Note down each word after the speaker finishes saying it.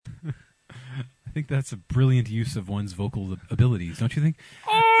I think that's a brilliant use of one's vocal abilities, don't you think?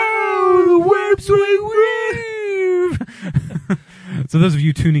 Oh, the webs we weave! So those of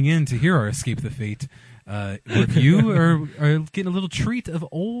you tuning in to hear our Escape the Fate review are getting a little treat of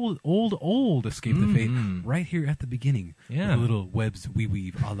old Escape the Fate right here at the beginning. Yeah. With a little webs we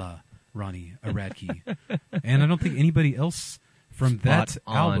weave a la Ronnie Aradke. And I don't think anybody else from that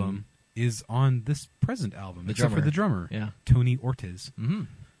album is on this present album, except for the drummer, Tony Ortiz. Mm-hmm.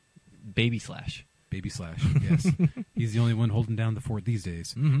 Baby Slash, yes. He's the only one holding down the fort these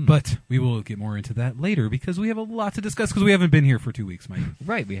days. Mm-hmm. But we will get more into that later because we have a lot to discuss because we haven't been here for 2 weeks, Mike.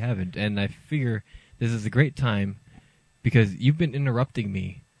 Right, we haven't. And I figure this is a great time because you've been interrupting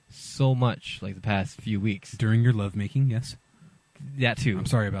me so much like the past few weeks. During your lovemaking, yes. That too. I'm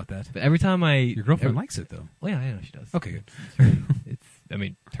sorry about that. But every time Your girlfriend likes it, though. Well, yeah, I know she does. Okay, good.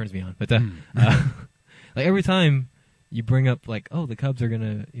 Turns me on. But like every time you bring up like, oh, the Cubs are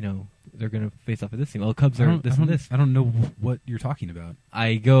gonna, they're gonna face off with this team. Oh, the Cubs are this and this. I don't know what you're talking about.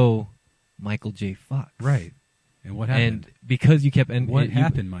 I go, Michael J. Fox. Right. And what happened? And because you kept what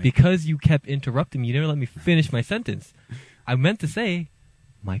happened, Mike? Because you kept interrupting me, you never let me finish my sentence. I meant to say,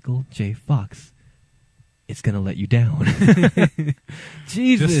 Michael J. Fox. It's gonna let you down.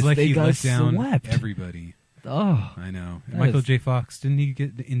 Jesus, just like they he got let down swept. everybody. Oh, I know. Michael J. Fox, didn't he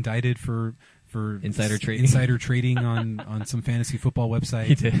get indicted for insider trading on some fantasy football website?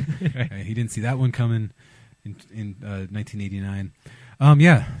 He did. He didn't see that one coming in 1989.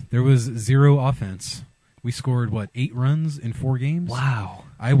 Yeah, there was zero offense. We scored 8 runs in 4 games? Wow.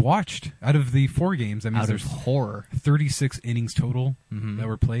 I watched out of the 4 games. That means there's horror. 36 innings total that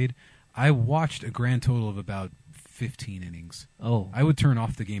were played. I watched a grand total of about 15 innings. Oh. I would turn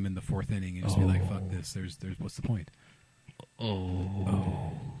off the game in the 4th inning and just be like, fuck this. There's what's the point?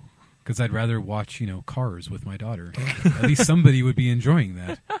 Because I'd rather watch, Cars with my daughter. At least somebody would be enjoying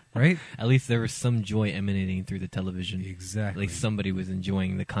that, right? At least there was some joy emanating through the television. Exactly. At least somebody was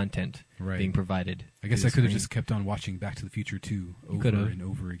enjoying the content being provided. I guess I could have just kept on watching Back to the Future 2 over and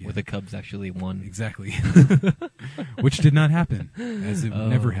over again. Where the Cubs actually won. Exactly. Which did not happen, as it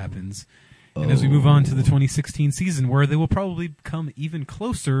never happens. And as we move on to the 2016 season, where they will probably come even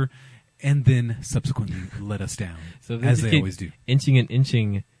closer and then subsequently let us down, so as they always do.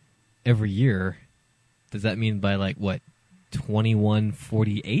 Inching every year, does that mean by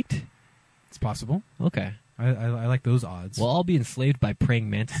 2148? It's possible. Okay. I like those odds. Well, I'll be enslaved by praying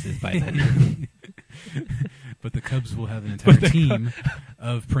mantises by then. But the Cubs will have an entire team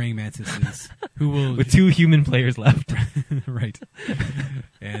of praying mantises who will... With 2 human players left. Right.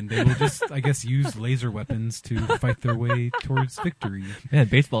 And they will just, I guess, use laser weapons to fight their way towards victory. Man,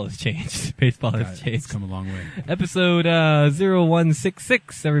 baseball has changed. Baseball has changed. It's come a long way. Episode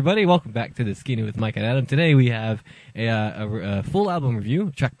 0166, everybody. Welcome back to the Skinny with Mike and Adam. Today we have a full album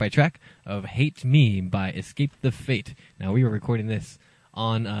review, track by track, of Hate Me by Escape the Fate. Now, we were recording this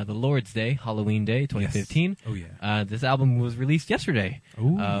on the Lord's Day, Halloween Day, 2015. Yes. Oh, yeah. This album was released yesterday.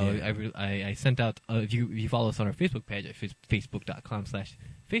 Oh, yeah. I sent out, if you follow us on our Facebook page at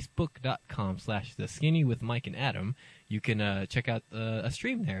facebook.com/the Skinny with Mike and Adam, you can check out a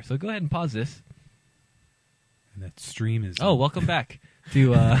stream there. So go ahead and pause this. And that stream is... Oh, welcome back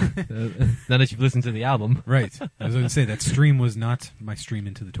to, now that you've listened to the album. Right. I was going to say, that stream was not my stream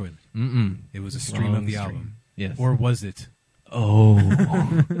into the toilet. Mm-mm. It was a stream of the album. Yes. Or was it?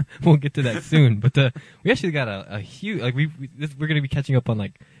 Oh, we'll get to that soon. But we actually got a huge we're going to be catching up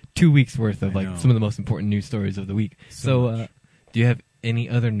on 2 weeks worth of some of the most important news stories of the week. So do you have any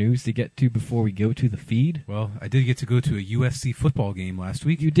other news to get to before we go to the feed? Well, I did get to go to a USC football game last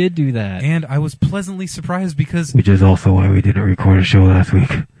week. You did do that, and I was pleasantly surprised because, which is also why we didn't record a show last week.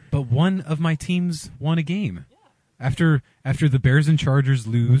 But one of my teams won a game. After the Bears and Chargers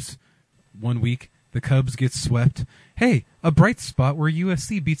lose 1 week. The Cubs get swept. Hey, a bright spot where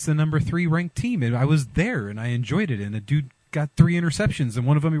USC beats the number 3 ranked team. And I was there, and I enjoyed it. And the dude got 3 interceptions, and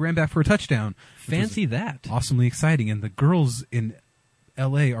one of them he ran back for a touchdown. Fancy that. Awesomely exciting. And the girls in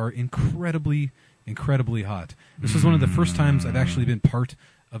L.A. are incredibly, incredibly hot. This was one of the first times I've actually been part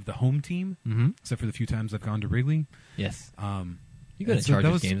of the home team, except for the few times I've gone to Wrigley. Yes. You go to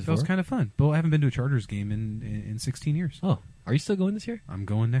Chargers games That was kind of fun. But I haven't been to a Chargers game in 16 years. Oh, are you still going this year? I'm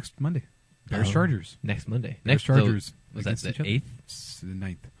going next Monday. Bears Chargers. Next Monday. Next Chargers. So, was that the 8th? The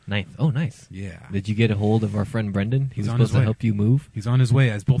 9th. 9th. Oh, nice. Yeah. Did you get a hold of our friend Brendan? He was supposed to help you move. He's on his way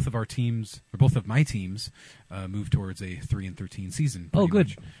as both of my teams move towards a 3-13 season. Oh, good.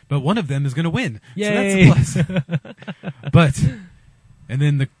 Much. But one of them is going to win. Yay. So that's a plus. And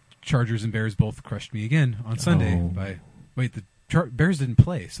then the Chargers and Bears both crushed me again on Sunday the Bears didn't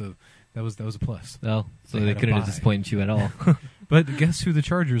play, so that was a plus. Oh, so they couldn't have disappointed you at all. But guess who the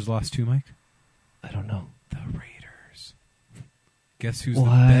Chargers lost to, Mike? I don't know. The Raiders. Guess who's What?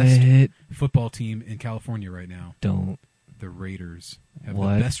 the best football team in California right now? Don't. The Raiders have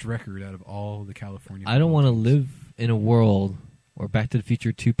What? the best record out of all the California. I don't want to live in a world where Back to the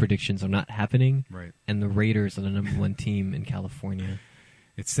Future 2 predictions are not happening, Right. and the Raiders are the number one team in California.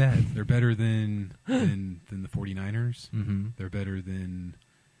 It's sad. They're better than the 49ers. Mm-hmm. They're better than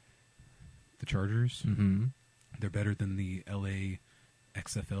the Chargers. Mm-hmm. They're better than the LA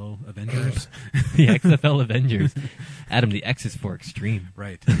XFL Avengers. The XFL Avengers. Adam, the X is for extreme.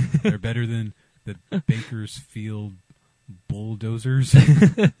 Right. They're better than the Bakersfield Bulldozers.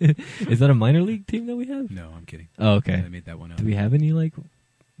 Is that a minor league team that we have? No, I'm kidding. Oh, okay. I made that one up. Do we have any, like,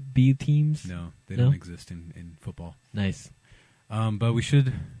 B teams? No, they No? don't exist in football. Nice. But we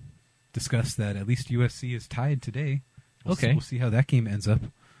should discuss that at least USC is tied today. Okay. We'll see how that game ends up.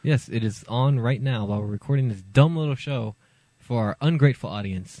 Yes, it is on right now while we're recording this dumb little show for our ungrateful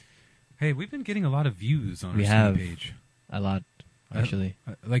audience. Hey, we've been getting a lot of views on We our have. Steam page. A lot, actually.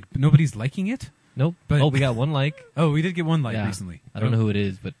 Like, nobody's liking it? Nope. but- Oh, we got one like. Oh, we did get one like Yeah. recently. I don't know who it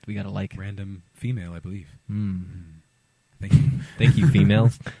is, but we got a like. Random female, I believe. Hmm. Thank you. Thank you,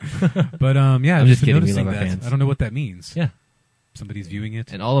 females. But, yeah, I'm I've just been kidding. We noticing love our that. fans. I don't know what that means. Yeah. Somebody's viewing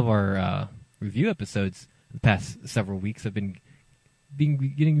it. And all of our review episodes the past several weeks have been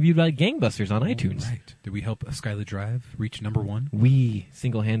getting viewed by gangbusters on iTunes. Right. Did we help Skylar Drive reach number 1? We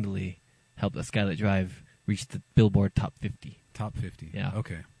single-handedly helped the Skylit Drive reach the Billboard Top 50. Top 50. Yeah.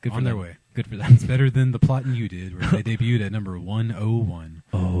 Okay. Good for on their them. way. Good for them. It's better than the Plotting You did, where they debuted at number 101.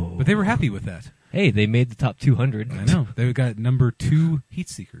 Oh. But they were happy with that. Hey, they made the top 200. I know. They got number 2 Heat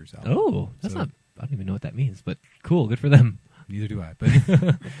Seekers out. Oh, that's So- not... I don't even know what that means, but cool. Good for them. Neither do I.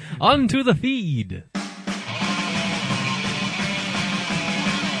 But On to the feed.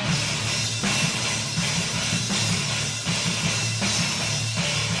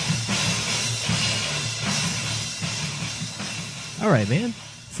 All right, man.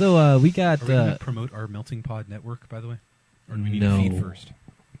 So we got... are we going to promote our Melting Pod network, by the way? Or do we need No. to feed first?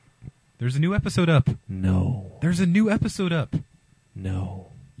 There's a new episode up. No. There's a new episode up.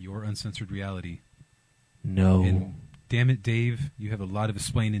 No. Your Uncensored Reality. No. And damn it, Dave, you have a lot of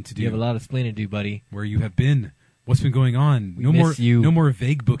explaining to do. You have a lot of explaining to do, buddy. Where you have been. What's been going on? We miss you. No more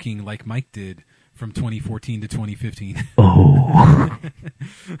vague booking like Mike did from 2014 to 2015. Oh.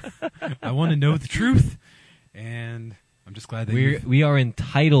 I want to know the truth. And I'm just glad that We are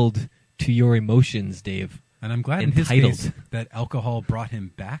entitled to your emotions, Dave. and I'm glad in his entitled. case that alcohol brought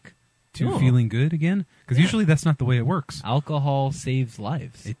him back to Oh. feeling good again. Because usually that's not the way it works. Alcohol saves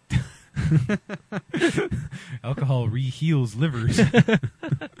lives. It alcohol re-heals livers.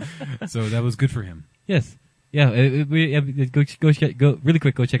 So that was good for him. Yes. Yeah, go really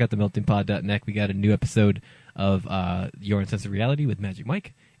quick. Go check out the meltingpod.net. We got a new episode of Your Uncensored Reality with Magic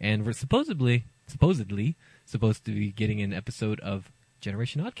Mike, and we're supposedly supposed to be getting an episode of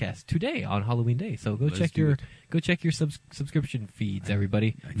Generation Oddcast today on Halloween Day. So Let's do check your subscription feeds,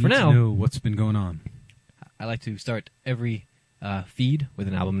 everybody. I For need now, to know what's been going on. I like to start every feed with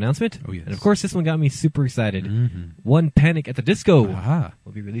an album announcement. Oh, yes. And of course, this one got me super excited. Mm-hmm. One Panic at the Disco Aha.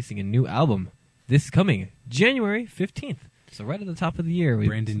 will be releasing a new album this coming January 15th. So right at the top of the year.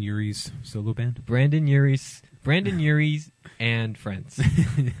 Brandon Urie's solo band. Brandon Urie's and Friends.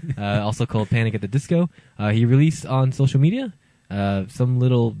 Also called Panic at the Disco. He released on social media some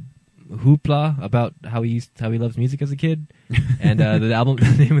little hoopla about how he loves music as a kid. And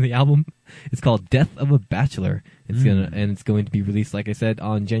the name of the album is called Death of a Bachelor. It's going to be released, like I said,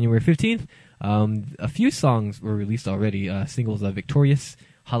 on January 15th. A few songs were released already. Singles of Victorious,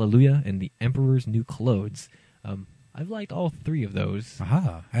 Hallelujah, and The Emperor's New Clothes. I've liked all three of those.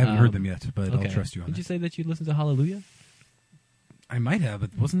 Aha. I haven't heard them yet, but Okay. I'll trust you on Did that. you say that you listened to Hallelujah? I might have,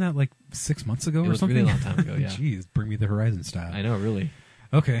 but wasn't that like 6 months ago It or was a something? really long time ago, yeah. Jeez, Bring Me the Horizon style. I know, really.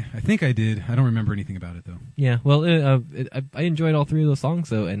 Okay, I think I did. I don't remember anything about it though. Yeah, well, I enjoyed all three of those songs,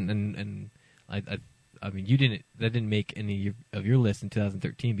 so and I mean, that didn't make any of your list in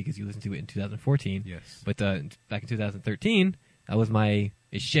 2013 because you listened to it in 2014. Yes. But back in 2013,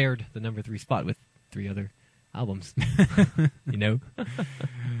 it shared the number 3 spot with 3 other albums. You know,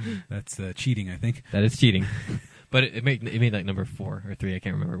 That's cheating, I think. that is cheating. But it made like number 4 or 3. I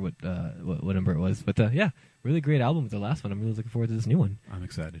can't remember what number it was. But yeah, really great album with the last one. I'm really looking forward to this new one. I'm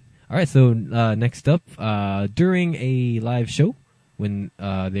excited. All right, so next up, during a live show, when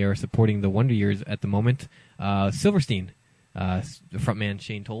they are supporting the Wonder Years at the moment, Silverstein, the frontman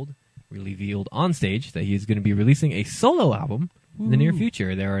Shane Told, revealed on stage that he is going to be releasing a solo album in the near Ooh.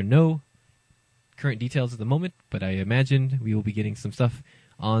 future. There are no current details at the moment, but I imagine we will be getting some stuff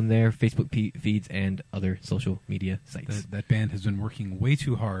on their Facebook feeds and other social media sites. That band has been working way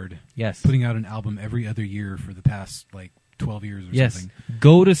too hard, Yes. putting out an album every other year for the past 12 years or Yes. something.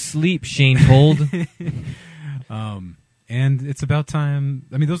 Go to sleep, Shane told. And it's about time.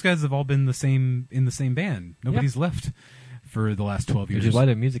 I mean, those guys have all been in the same band. Nobody's left for the last 12 years. Which is why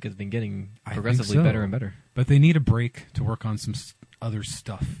their music has been getting I think progressively so. better and better. But they need a break to work on some other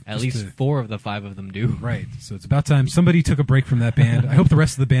stuff. At Just least 4 of the 5 of them do. Right. So it's about time somebody took a break from that band. I hope the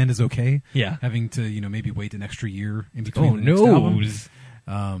rest of the band is okay. Yeah. Having to, maybe wait an extra year in Oh, between the next album.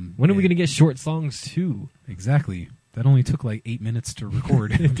 no. When are we going to get short songs too? Exactly. That only took 8 minutes to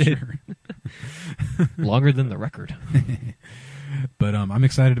record. I'm did. sure. Longer than the record. But I'm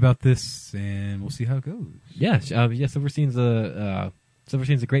excited about this, and we'll see how it goes. Yeah. Silverstein's a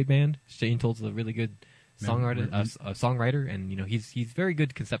great band. Shane Told's a really good songwriter, and he's very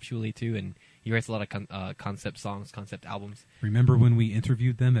good conceptually too, and he writes a lot of concept songs, concept albums. Remember when we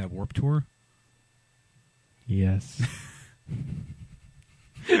interviewed them at Warped Tour? Yes.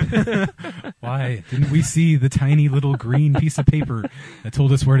 Why didn't we see the tiny little green piece of paper that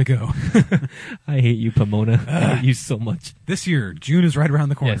told us where to go? I hate you, Pomona. I hate you so much. This year, June is right around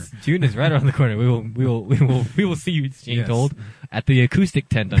the corner. Yes, June is right around the corner. We will see you, Shane Yes. Told, at the acoustic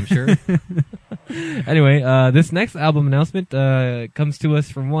tent, I'm sure. Anyway, this next album announcement comes to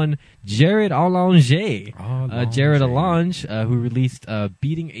us from one Jared Allange. Jared Allange, who released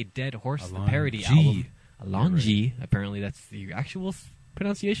 "Beating a Dead Horse," the parody album. Allange, apparently that's the actual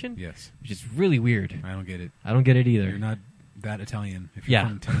pronunciation. Yes. Which is really weird. I don't get it. I don't get it either. You're not that Italian if you're Yeah.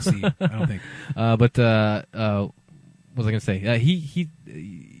 from Tennessee. I don't think. What was I going to say?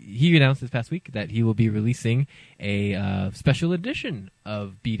 He announced this past week that he will be releasing a special edition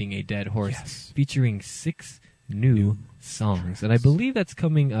of Beating a Dead Horse, Yes. featuring 6 new songs, and I believe that's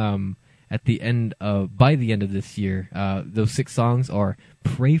coming by the end of this year. Those 6 songs are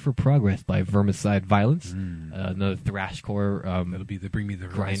 "Pray for Progress" by Vermicide Violence, another thrashcore, That'll be the Bring Me the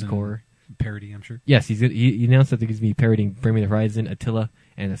Horizon grindcore parody, I'm sure. Yes, he announced that he's going to be parodying "Bring Me the Horizon," Attila,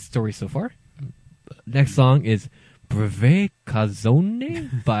 and "A Story So Far." Next song is "Breve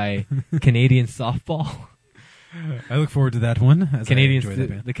Cazzone" by Canadian Softball. I look forward to that one. As I enjoy that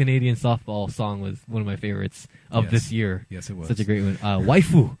band. The Canadian Softball song was one of my favorites of Yes. this year. Yes, it was. Such a great one.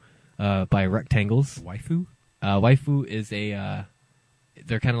 "Waifu" by Rectangles. Waifu? Waifu is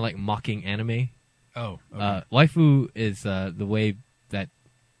they're kind of like mocking anime. Oh, okay. Waifu is the way that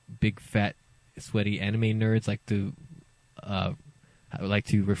big, fat, sweaty anime nerds like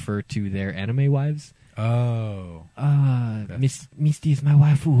to refer to their anime wives. Oh. Misty is my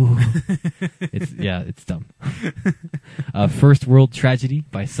waifu. It's dumb. "First World Tragedy"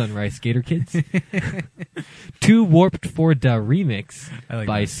 by Sunrise Skater Kids. "Too Warped for Da Remix" I like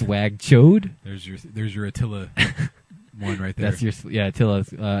by that. Swag Chode. There's your Attila one right there. That's your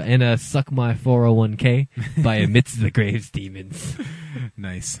Attila's. And "Suck My 401k" by Amidst the Graves Demons.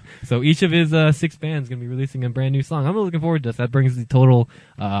 Nice. So each of his 6 bands going to be releasing a brand new song. I'm really looking forward to this. That brings the total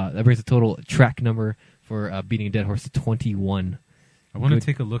track number for Beating a Dead Horse to 21. I want to Good.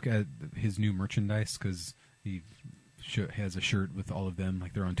 take a look at his new merchandise because he has a shirt with all of them,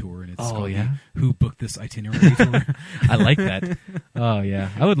 like they're on tour, and it's Oh, called the yeah? Who Booked This Itinerary Tour. I like that. Oh yeah,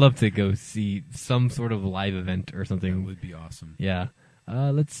 I would love to go see some sort of live event or That something. would be awesome. Yeah.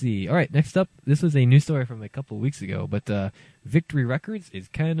 Let's see. All right, next up, this was a news story from a couple of weeks ago, but Victory Records is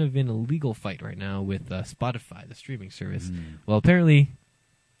kind of in a legal fight right now with Spotify, the streaming service. Well, apparently,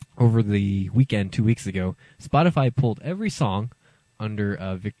 over the weekend 2 weeks ago, Spotify pulled every song under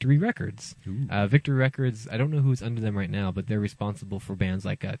Victory Records. Ooh. Victory Records, I don't know who's under them right now, but they're responsible for bands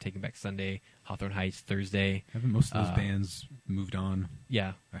like Taking Back Sunday, Hawthorne Heights, Thursday. Haven't most of those bands moved on?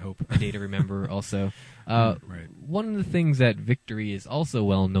 Yeah, I hope. A Day to Remember also. Right. One of the things that Victory is also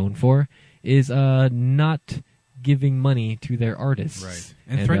well known for is not giving money to their artists. Right.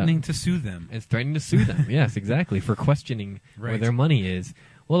 And threatening to sue them. And threatening to sue them, yes, exactly, for questioning where Right. their money is.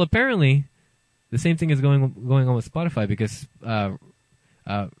 Well, apparently, the same thing is going on with Spotify because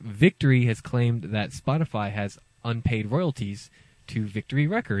Victory has claimed that Spotify has unpaid royalties to Victory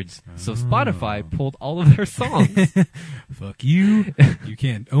Records. So Spotify pulled all of their songs. Fuck you. You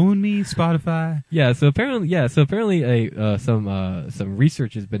can't own me, Spotify. So apparently, some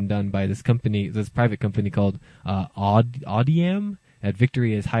research has been done by this private company called Audiam that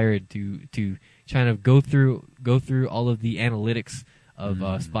Victory has hired to kind of go through all of the analytics of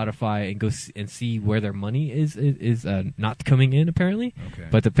Spotify and go and see where their money is not coming in apparently. Okay.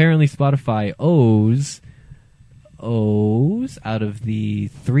 But apparently Spotify owes out of the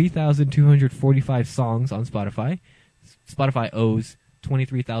 3,245 songs on Spotify owes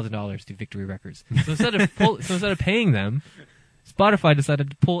 $23,000 to Victory Records. So instead of paying them, Spotify decided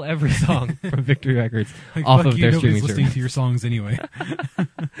to pull every song from Victory Records Like, off fuck of you, their nobody's streaming listening service. to your songs anyway.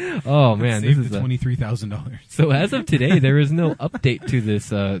 Oh man, this Save is the $23,000. so. As of today, there is no update to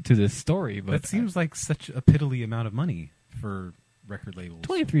this story. But That seems like such a piddly amount of money for record labels.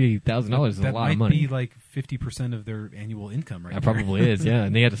 $23,000 is a That lot might of money. be like 50% of their annual income, right? That there. probably is, yeah.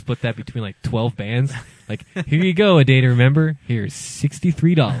 And they had to split that between like 12 bands. Like, here you go, A Day to Remember. Here's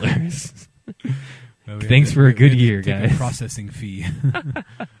 $63. Well, we Thanks had for a we good had to year, take guys. A processing fee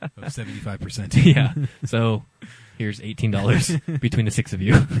of 75%. Yeah. So here's $18 between the six of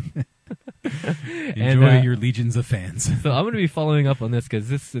you. Enjoy your legions of fans. So I'm going to be following up on this because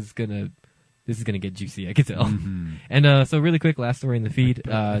this is gonna get juicy. I can tell. Mhm. And so really quick, last story in the feed.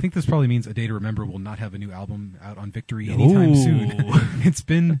 I think this probably means A Day to Remember will not have a new album out on Victory anytime soon. It's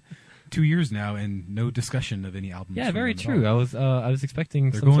been 2 years now, and no discussion of any albums. yeah, from very them at true. all. I was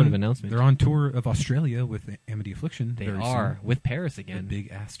expecting They're some sort of announcement. They're on tour of Australia with Amity Affliction. They very are soon. with Paris A again.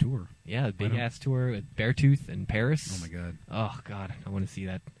 big ass tour. Yeah, a big don't- ass tour with Beartooth and Paris. Oh my god. Oh god, I want to see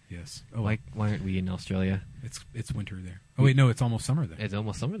that. Yes. Oh, Why aren't we in Australia? it's winter there. Oh wait, no, it's almost summer there. It's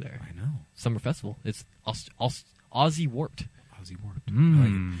almost summer there. I know. Summer festival. It's Aussie Warped. Aussie Warped. Mm. I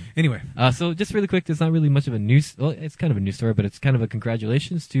like it. Anyway, So just really quick, there's not really much of a news. Well, it's kind of a news story, but it's kind of a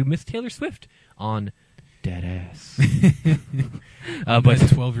congratulations to Miss Taylor Swift on Dead Ass. but But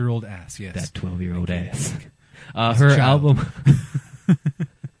 12-year-old ass. Yes. that 12-year-old ass. As Her a child. album.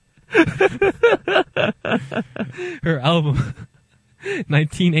 Her album.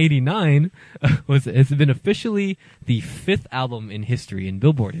 1989 has been officially the 5th album in history, in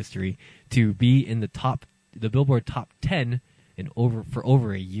Billboard history, to be in the Billboard top 10 for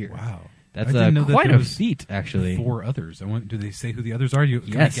over a year. Wow. That's I didn't know that quite there a was feet, actually. 4 others. Do they say who the others are? Can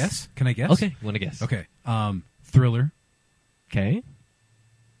Yes. I guess? Can I guess? Okay, want to guess? Okay. Thriller. Okay.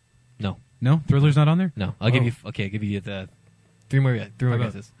 No, No, Thriller's not on there. no. I'll give Oh. you. Okay, I'll give you the 3 more. 3 more How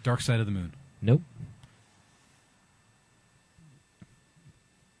about guesses. Dark Side of the Moon. Nope.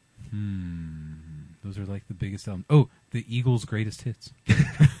 Those are like the biggest albums. Oh, the Eagles' greatest hits,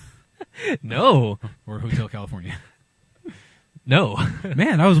 No. or Hotel California. No.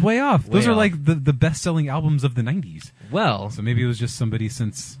 Man, I was way off. Those Way are off. like the best-selling albums of the '90s. Well, So maybe it was just somebody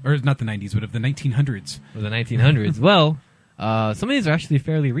or not the '90s, but of the 1900s. for the 1900s. Well, some of these are actually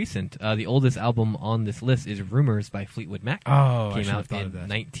fairly recent. The oldest album on this list is "Rumors" by Fleetwood Mac. Oh, I Came should have out thought in of that.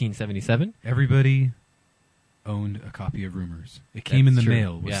 1977. Everybody owned a copy of Rumors. It came in the That's true,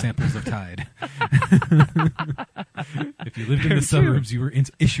 mail with yeah. samples of Tide. If you lived in Very the suburbs, you were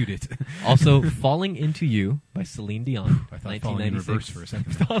issued it. Also, "Falling Into You" by Celine Dion. I thought falling in 1996. reverse for a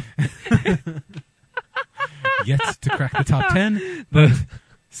second. Yet to crack the top 10, But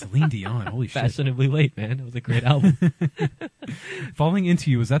Celine Dion, holy shit. fashionably late, man. It was a great album. Falling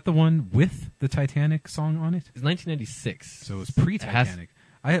Into You, is that the one with the Titanic song on it? It's 1996. So it was pre-Titanic.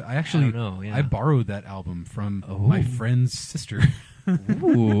 I actually I don't know, yeah. I borrowed that album from Oh. my friend's sister,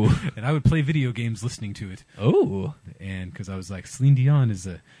 Ooh. and I would play video games listening to it. Oh. And because I was like, Celine Dion is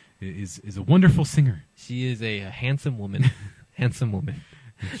a wonderful singer. She is a handsome woman. Handsome woman.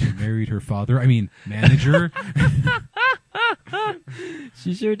 She married her father. I mean, manager.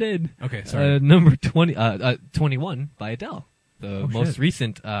 She sure did. Okay, sorry. Number 21 by Adele. The Oh, most shit.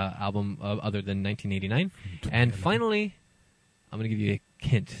 recent album other than 1989. And finally, I'm going to give you a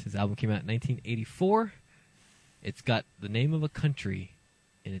hint. This album came out in 1984. It's got the name of a country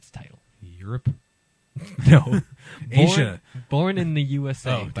in its title. Europe. No. Asia. Born in the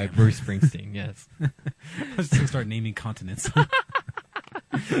USA Oh, by damn. Bruce Springsteen, yes. I was just going to start naming continents.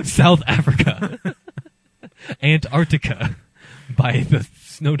 South Africa. Antarctica by the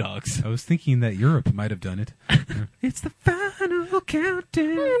Snow Dogs. I was thinking that Europe might have done it. It's the final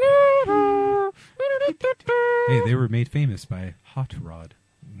countdown. Hey, they were made famous by Hot Rod.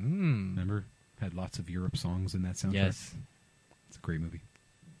 Mm. Remember? Had lots of Europe songs in that soundtrack. Yes. It's a great movie.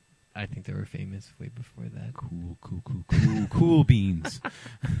 I think they were famous way before that. Cool beans.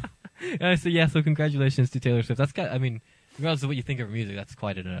 So congratulations to Taylor Swift. Regardless of what you think of her music, that's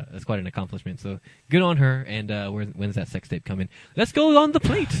quite an accomplishment. So good on her. And when's that sex tape coming? Let's go on the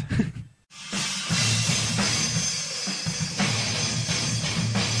plate.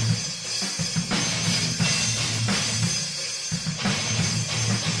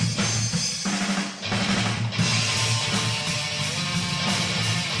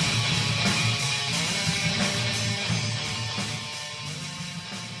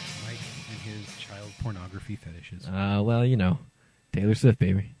 Mike and his child pornography fetishes. Taylor Swift,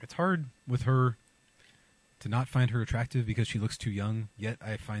 baby. It's hard with her to not find her attractive because she looks too young. Yet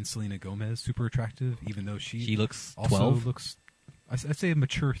I find Selena Gomez super attractive, even though she She looks also 12. looks. I'd say a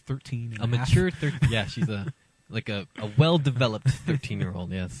mature 13. A mature 13. Yeah, she's a like a well-developed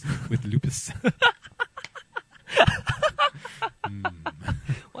 13-year-old. Yes. with lupus.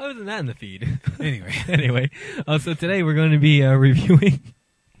 Why wasn't that in the feed? Anyway, so today we're going to be reviewing.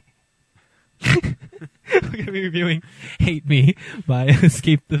 We're going to be reviewing "Hate Me" by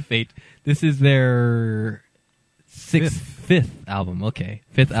Escape the Fate. This is their fifth album. Okay,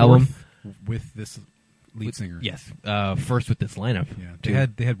 fifth album with this lead singer. Yes, first with this lineup. Yeah,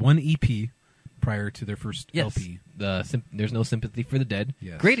 they had one EP prior to their first Yes. LP. There's no sympathy for the dead.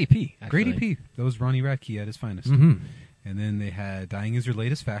 Yes. Great EP. Actually. Great EP. That was Ronnie Radke at his finest. Mm-hmm. And then they had "Dying Is Your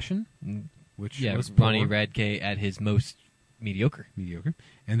Latest Fashion," which was poor, Ronnie Radke at his most mediocre.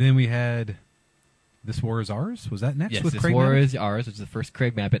 And then we had "This War Is Ours." Was that next? Yes, with This Craig War Mabbitt? Is Ours, which is the first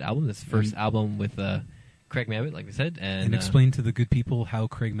Craig Mabbitt album. This is the first album with Craig Mabbitt, like we said. And explain to the good people how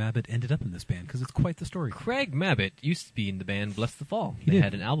Craig Mabbitt ended up in this band, because it's quite the story. Craig Mabbitt used to be in the band Bless the Fall. He They did.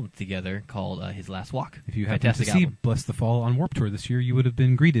 had an album together called His Last Walk. If you happened to Fantastic see album. Bless the Fall on Warped Tour this year, you would have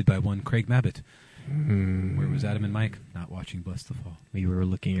been greeted by one Craig Mabbitt. Where was Adam and Mike? Not watching Bless the Fall. We were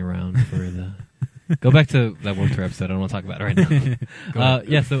looking around for the... Go back to that Warped Tour episode. I don't want to talk about it right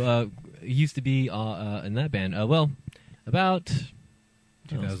now. So he used to be in that band. About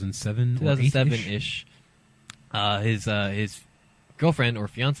 2007 or 2007-ish. His girlfriend or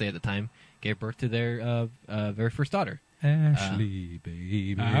fiance at the time gave birth to their very first daughter. Ashley,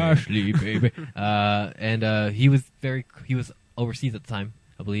 baby. Ashley, baby. And he was overseas at the time,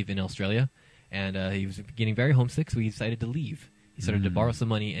 I believe, in Australia, and he was getting very homesick, so he decided to leave. He started to borrow some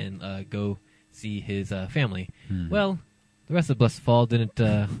money and go see his family. Well, the rest of Bless the Fall didn't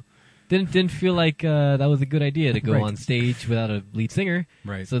feel like that was a good idea to go Right. on stage without a lead singer.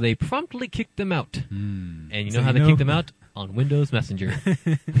 Right. So they promptly kicked them out. And you know So how they kicked them out? On Windows Messenger.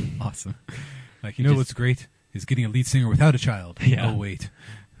 Awesome. Like, Just- what's great is getting a lead singer without a child. Yeah. Oh, wait.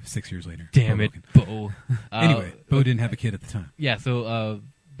 6 years later. Damn Bo it, Logan. Bo. Anyway, Bo didn't have a kid at the time. Yeah, so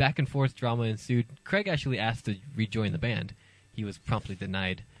back and forth drama ensued. Craig actually asked to rejoin the band. He was promptly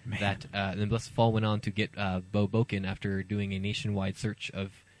denied that. And then Bless the Fall went on to get Bo Boken after doing a nationwide search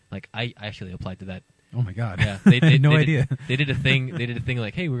of, like, I actually applied to that. Oh, my God. Yeah, I had no idea. They did a thing. They did a thing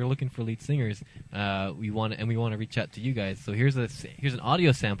like, hey, we're looking for lead singers. We want to reach out to you guys. So here's an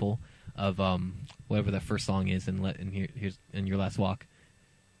audio sample of whatever that first song is, and here's in Your Last Walk.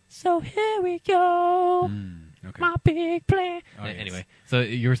 So here we go. Okay. My big plan. Oh, yes. Anyway, so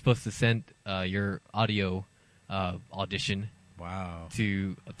you were supposed to send your audio audition Wow.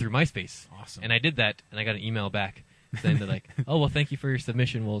 through MySpace. Awesome. And I did that, and I got an email back saying that, like, oh, well, thank you for your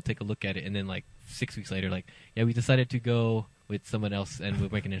submission. We'll take a look at it. And then, like, 6 weeks later, like, yeah, we decided to go with someone else, and we're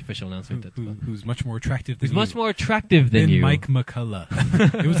making an official announcement. Who's much more attractive than Who's much more attractive than you. Mike McCullough.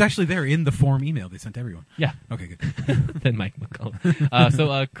 It was actually there in the form email they sent to everyone. Yeah, Okay, good. than Mike McCullough.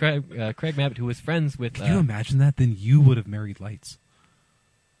 So Craig Mabbitt, who was friends with... Can you imagine that? Then you would have married Lights.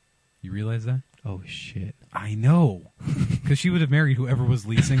 You realize that? Oh, shit. I know. Because she would have married whoever was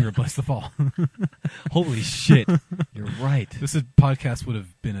lead singer of Bless the Fall. Holy shit. You're right. This podcast would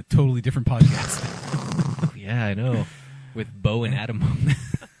have been a totally different podcast. Oh, yeah, I know. With Bo and Adam.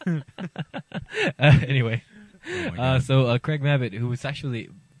 Anyway. Oh my God. So Craig Mabbitt, who was actually...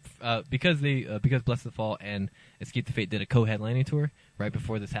 because Bless the Fall and Escape the Fate did a co-headlining tour right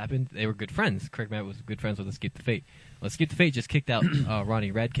before this happened, they were good friends. Craig Mabbitt was good friends with Escape the Fate. Well, Escape the Fate just kicked out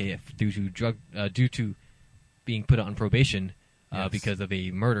Ronnie Radke due to being put on probation Yes. because of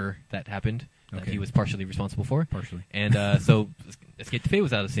a murder that happened that Okay. he was partially responsible for. Partially. And so Escape the Fate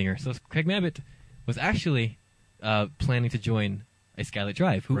was out of singer. So Craig Mabbitt was actually planning to join a Skylight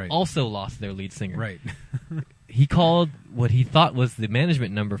Drive, who Right. also lost their lead singer. Right. He called what he thought was the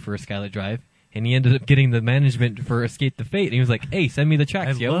management number for Skylight Drive, and he ended up getting the management for Escape the Fate. And he was like, "Hey, send me the I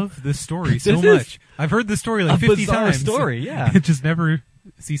tracks, yo." love this story so This is much. I've heard this story like a 50 bizarre times. story, yeah. It just never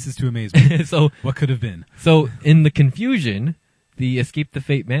ceases to amaze me. so What could have been? in the confusion, the Escape the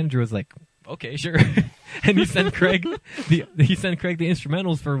Fate manager was like, "Okay, sure," and he sent Craig the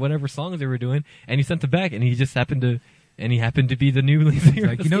instrumentals for whatever songs they were doing, and he sent them back, and he just happened to be the new lead singer.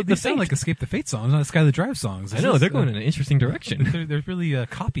 Like, of Escape they the sound Fate. like Escape the Fate songs, not Skylight Drive songs. I know they're going in an interesting direction. They're really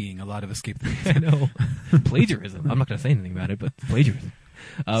copying a lot of Escape the Fate. I know. Plagiarism. I'm not going to say anything about it, but plagiarism.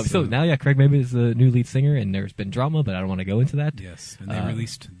 So So- now, yeah, Craig Mabbitt is the new lead singer, and there's been drama, but I don't want to go into that. Yes, and they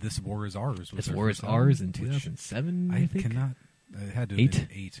released "This War Is Ours." This their War Is first album, Ours in which 2007, I I think. cannot. It had to have 8? been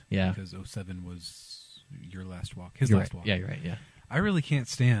 8. Yeah. because 07 was Your Last Walk. His You're last right. walk. Yeah, you're right, yeah. I really can't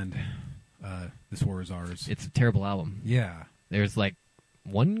stand "This War Is Ours." It's a terrible album. Yeah. There's like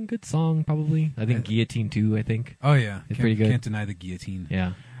one good song, probably. I think Guillotine 2, I think. Oh yeah. It's pretty good. Can't deny the guillotine.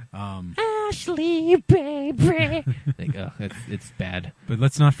 Yeah. Ashley, baby. Like, it's bad. But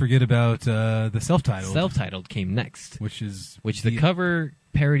let's not forget about the self-titled. Self-titled came next, which the cover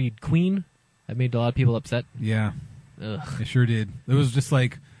parodied Queen. That made a lot of people upset. Yeah, Ugh. it sure did. It was just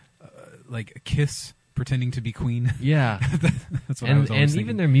like a Kiss pretending to be Queen. Yeah, That's what I was always and thinking.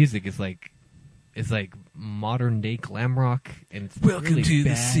 even their music is like modern day glam rock, and it's Welcome really to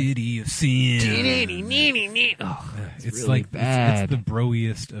bad. the city of sin. Oh, It's really like bad. It's the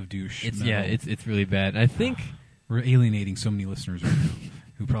broiest of douche. It's metal. it's really bad. I think. We're alienating so many listeners right now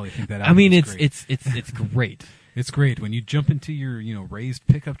who probably think that. I mean, album is it's great. great. It's great when you jump into your raised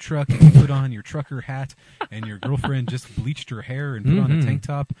pickup truck and you put on your trucker hat and your girlfriend just bleached her hair and put on a tank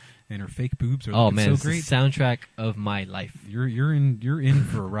top and her fake boobs are Oh looking man, so it's great. the soundtrack of my life. You're in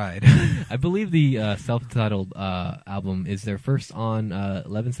for a ride. I believe the self-titled album is their first on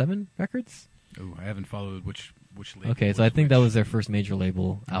 11/7 Records. Oh, I haven't followed which label. Okay, so I think that was their first major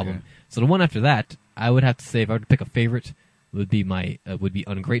label album. Okay. So the one after that, I would have to say, if I were to pick a favorite, would be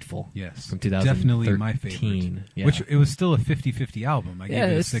Ungrateful. Yes, from 2013. Definitely my favorite. Yeah. Which it was still a 50-50 album. I gave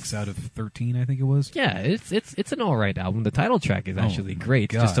it a 6 out of 13. I think it was. Yeah, it's an all right album. The title track is actually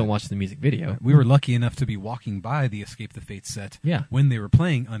great. God. Just don't watch the music video. We were lucky enough to be walking by the Escape the Fate set. Yeah. When they were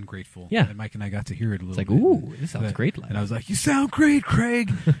playing Ungrateful. Yeah. And Mike and I got to hear it a little bit. bit. It's like, ooh, this sounds great live. And I was like, you sound great,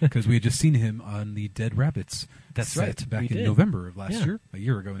 Craig, because we had just seen him on the Dead Rabbits. That's set right. Back in November of last year, a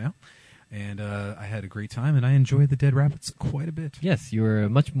year ago now. And I had a great time, and I enjoyed the Dead Rabbits quite a bit. Yes, you were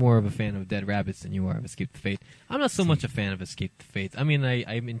much more of a fan of Dead Rabbits than you are of Escape the Fate. I'm not so much a fan of Escape the Fate. I mean,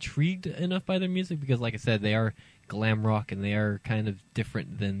 I'm intrigued enough by their music because, like I said, they are glam rock, and they are kind of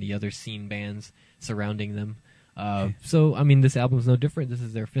different than the other scene bands surrounding them. So, I mean, this album is no different. This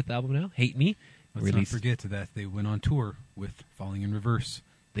is their 5th album now, Hate Me. Let's not forget that they went on tour with Falling in Reverse.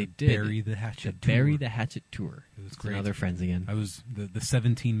 They did. Bury the Hatchet tour. Bury the Hatchet tour. It was great. Now they're friends again. I was the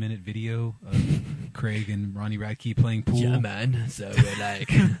 17-minute video of Craig and Ronnie Radke playing pool. Yeah, man. So we're like,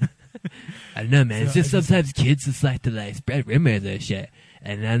 I don't know, man. It's just sometimes kids just like to spread rumors and shit.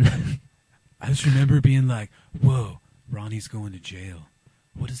 And then I just remember being like, "Whoa, Ronnie's going to jail.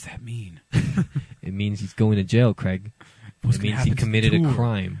 What does that mean?" It means he's going to jail, Craig. It means he committed a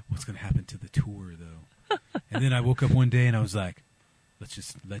crime. What's going to happen to the tour, though? And then I woke up one day and I was like, let's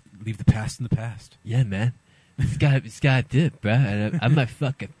just leave the past in the past. Yeah, man. It's got dip, bro. And I might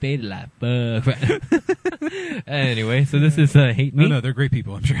fucking fade like fuck. Anyway, so this is Hate Me. No, they're great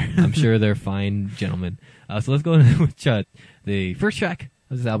people, I'm sure. I'm sure they're fine gentlemen. So let's go with the first track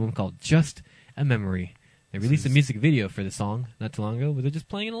of this album called Just a Memory. They released a music video for the song not too long ago, but they're just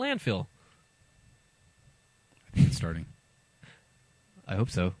playing in a landfill. I think it's starting. I hope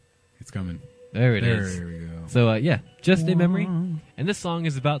so. It's coming. There it is. There we go. So, Just a Memory. And this song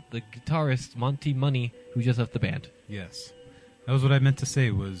is about the guitarist Monty Money, who just left the band. Yes. That was what I meant to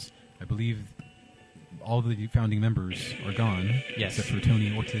say was, I believe all the founding members are gone. Yes. Except for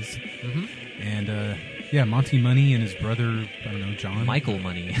Tony Ortiz. Mm-hmm. And, Monty Money and his brother, I don't know, John? Michael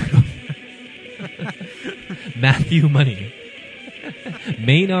Money. Matthew Money.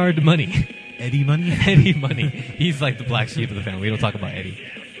 Maynard Money. Eddie Money? Eddie Money. He's like the black sheep of the family. We don't talk about Eddie.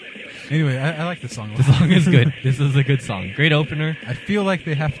 Anyway, I like this song a lot. The song is good. This is a good song. Great opener. I feel like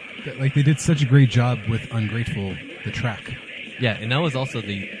they did such a great job with Ungrateful, the track. Yeah, and that was also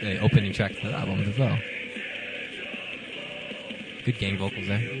the opening track to the album as well. Good gang vocals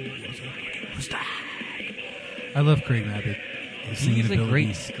there. I love Craig Mabbitt. His singing He's a ability.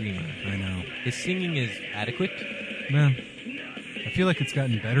 great screamer. I know. His singing is adequate. Man, I feel like it's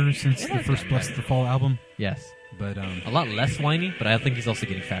gotten better since the first Bless the Fall album. Yes. But a lot less whiny, but I think he's also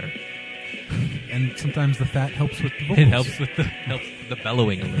getting fatter. And sometimes the fat helps with the vocals. It helps with the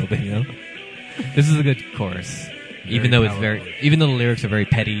bellowing a little bit, you know. This is a good chorus, even though the lyrics are very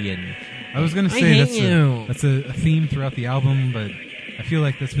petty and. I was gonna say that's a theme throughout the album, but I feel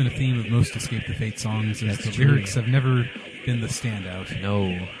like that's been a theme of most Escape the Fate songs. Is the lyrics have never been the standout. No.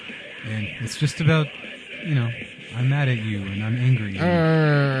 And it's just about, I'm mad at you and I'm angry.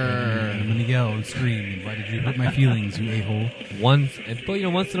 And I'm gonna yell and scream. And why did you hurt my feelings, you a-hole? Once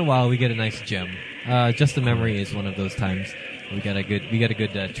in a while we get a nice gem. Just a Memory is one of those times. We got a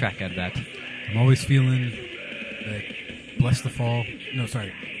good track out of that. I'm always feeling that Bless the Fall. No,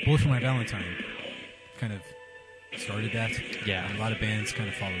 sorry, Bullet for My Valentine kind of started that. Yeah. And a lot of bands kind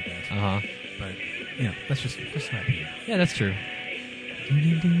of followed that. Uh huh. But that's just my opinion. Yeah, that's true.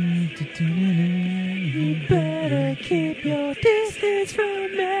 You better keep your distance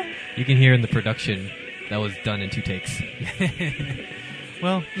from me. You can hear in the production that was done in 2 takes.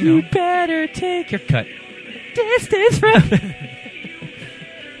 Well, you better take your cut distance from me.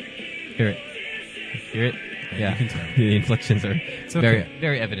 Hear it. Yeah, you can tell. the inflections are It's okay.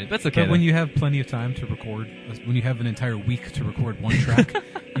 very evident. That's okay. But when though. you have plenty of time to record, when you have an entire week to record one track,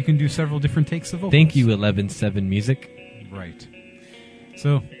 you can do several different takes of vocals. Thank you, 11-7 Music. Right.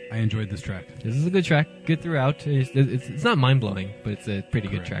 So, I enjoyed this track. This is a good track. Good throughout. It's not mind blowing, but it's a pretty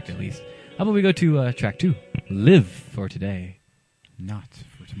good Correct. track at least. How about we go to track 2? Live for today, Not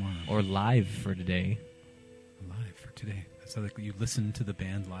for tomorrow. or live for today, Live for today. So like you listen to the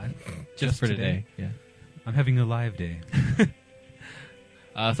band live? just for today. Yeah. I'm having a live day. So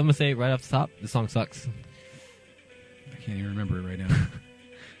I'm gonna say right off the top, the song sucks. I can't even remember it right now.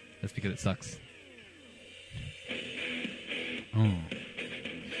 That's because it sucks. Oh.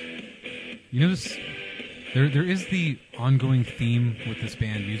 You notice there is the ongoing theme with this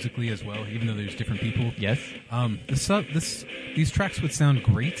band musically as well, even though there's different people. Yes. These tracks would sound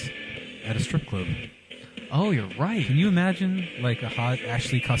great at a strip club. Oh, you're right. Can you imagine like a hot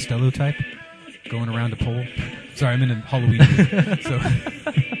Ashley Costello type going around a pole? Sorry, I'm in a Halloween mood. So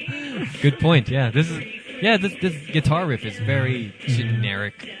Good point. Yeah. This guitar riff is very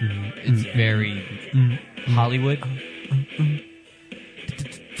generic. It's very Hollywood.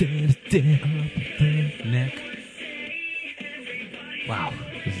 neck. Wow,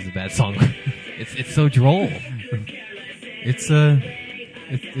 this is a bad song. It's so droll.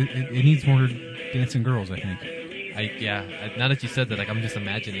 It needs more dancing girls, I think. Now that you said that, like I'm just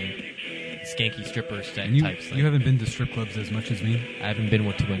imagining skanky strippers And you types. you haven't been to strip clubs as much as me, I haven't been to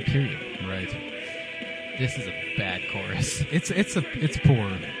one. Period. right? This is a bad chorus. It's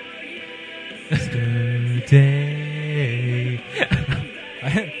poor.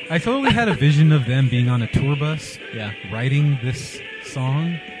 I totally had a vision of them being on a tour bus Yeah, writing this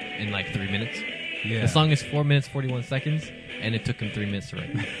song. in like 3 minutes. Yeah, The song is 4 minutes 41 seconds, and it took him 3 minutes to write.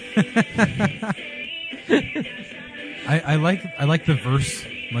 I like the verse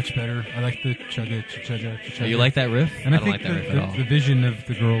much better. I like the chugga chugga chugga. Oh, you like that riff? And I, don't think like that riff at all. the vision of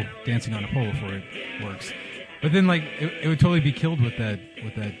the girl dancing on a pole for it works. But then, like, it would totally be killed with that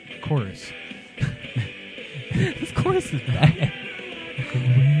chorus. This chorus is bad.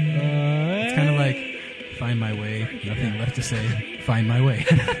 It's kind of like, find my way, nothing left to say, find my way.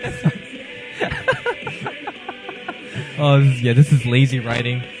 Oh, this is lazy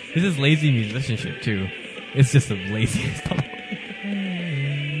writing. This is lazy musicianship too. It's just a lazy song.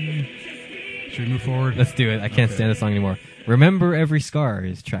 Should we move forward? Let's do it. I can't Okay. stand this song anymore. Remember Every Scar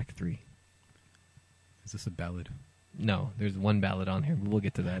is track 3. Is this a ballad? No, there's one ballad on here, but we'll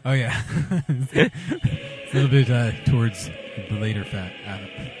get to that. Oh, yeah. It's a little bit towards the later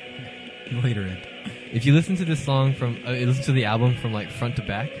the later end. If you listen to this song listen to the album from like front to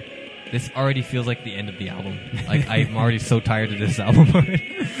back, this already feels like the end of the album. Like I'm already so tired of this album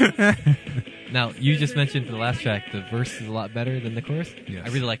already. Now, you just mentioned for the last track, the verse is a lot better than the chorus. Yes. I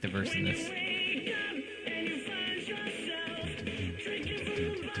really like the verse in this.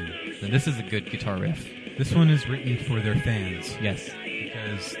 And this is a good guitar riff. This one is written for their fans Yes.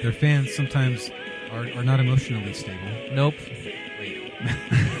 because their fans sometimes are not emotionally stable. Nope.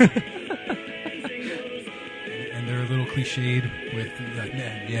 And they're a little cliched with like,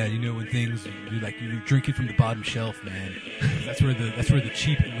 man, yeah, you know when things you drink it from the bottom shelf, man. That's where the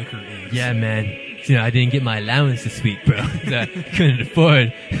cheap liquor is. Yeah, man. You know, I didn't get my allowance this week, bro. I couldn't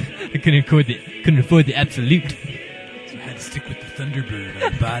afford the absolute. So I had to stick with the Thunderbird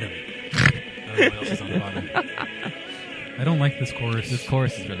on the bottom. I don't know what else is on the bottom. I don't like this chorus. This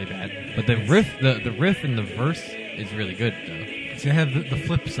chorus is really bad, but the riff and the verse is really good, though. See, I have the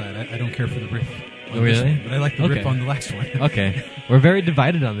flip side. I don't care for the riff. on Oh, this really? one, but I like the Okay. riff on the last one. Okay, we're very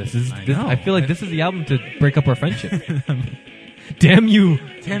divided on this. I know. I feel like this is the album to break up our friendship. Damn you!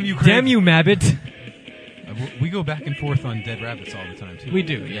 Damn you, Craig. Damn you, Mabbit! We go back and forth on Dead Rabbits all the time, too. We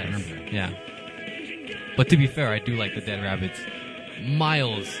do, I yes, remember that. yeah. But to be fair, I do like the Dead Rabbits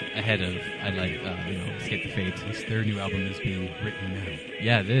miles ahead of Escape the Fate. At least their new album is being written now.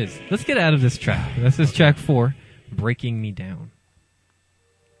 Yeah, it is. Let's get out of this track. This is track 4, Breaking Me Down.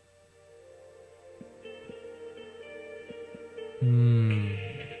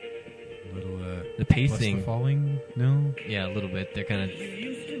 Little, The pacing. Less the falling? No? Yeah, a little bit. They're kind of.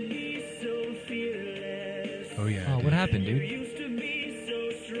 Oh, yeah. Oh, I what did. happened, dude?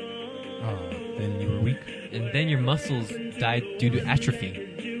 Oh, then you were weak? And then your muscles died due to atrophy.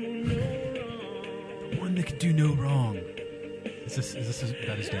 The one that could do no wrong. Is this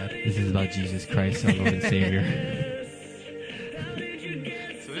about his dad? This is about Jesus Christ, our Lord and Savior.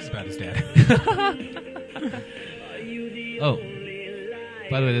 So this is about his dad. Oh,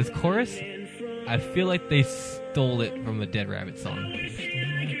 by the way, this chorus, I feel like they stole it from a Dead Rabbit song.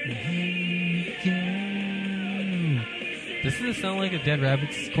 Doesn't it sound like a Dead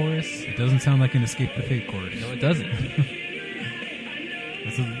Rabbits chorus? It doesn't sound like an Escape the Fate chorus. No, it doesn't.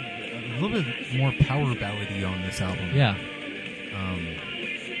 It's a little bit more power ballady on this album. Yeah.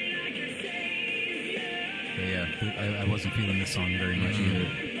 But yeah, I wasn't feeling this song very much either.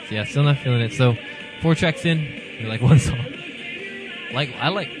 So yeah, still not feeling it. So 4 tracks in, you like one song. I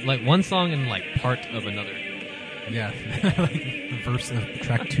like one song and like part of another. Yeah, like the verse of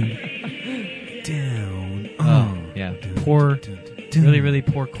track 2. Down. Yeah. Poor, really, really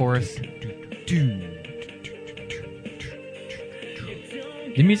poor chorus.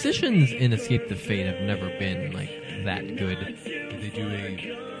 The musicians in Escape the Fate have never been like that good. Did they do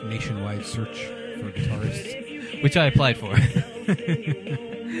a nationwide search for guitarists? Which I applied for.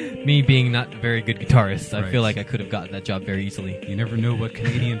 Me being not a very good guitarist, I feel like I could have gotten that job very easily. You never know what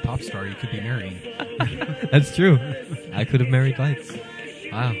Canadian pop star you could be marrying. That's true. I could have married Lights.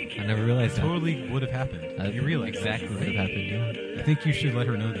 Wow, I never realized that. Totally would have happened. You realize exactly that, what would have happened, yeah. I think you should let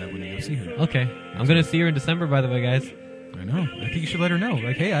her know that when you go see her. Okay. I'm going to see her in December, by the way, guys. I know. I think you should let her know.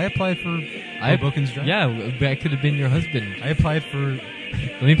 Like, hey, I applied for Boken's job. Yeah, I could have been your husband. I applied for...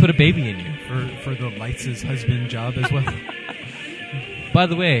 Let me put a baby in you. For the Lights' husband job as well. By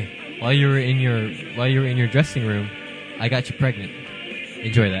the way, while you were in your dressing room, I got you pregnant.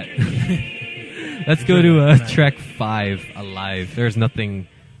 Enjoy that. Let's go to track 5, Alive. There's nothing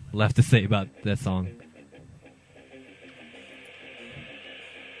left to say about that song.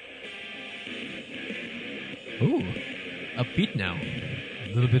 Ooh, upbeat now.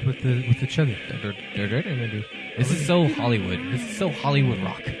 A little bit with the chugga. This is so Hollywood. This is so Hollywood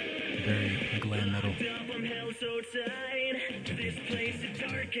rock. Very glam metal.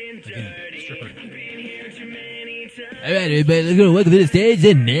 Again, stripper. All right, everybody, let's go. Welcome to the stage.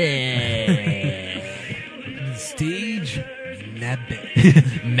 And Welcome to the stage. My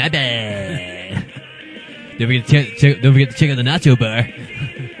bad. My bad. Don't forget to check out the nacho bar.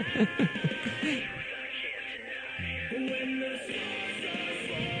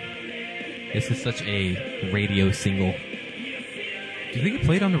 This is such a radio single. Do you think it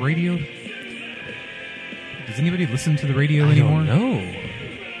played on the radio? Does anybody listen to the radio anymore? No.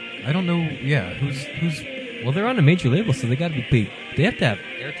 I don't know. Yeah, who's? Well, they're on a major label, so they got to be paid. They have to have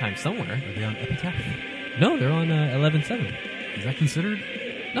airtime somewhere. Are they on Epitaph? No, they're on 11.7. Is that considered?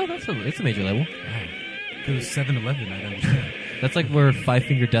 No, it's a major label. Wow. If it was 7-Eleven, I'd understand. That's like where Five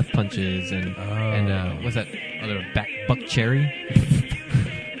Finger Death Punches and what's that other Buck Cherry?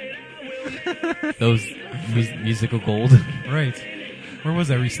 Those musical gold. Right. Where was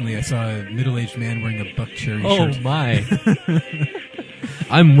I recently? I saw a middle-aged man wearing a Buck Cherry shirt. Oh my!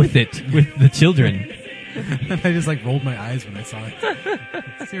 I'm with it with the children. And I just like rolled my eyes when I saw it.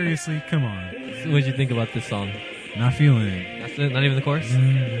 Seriously, come on. So what did you think about this song? Not feeling it. That's it? Not even the chorus?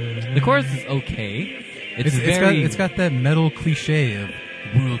 The chorus is okay. It's got that metal cliche of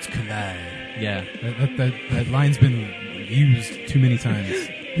worlds collide. Yeah. That line's been used too many times.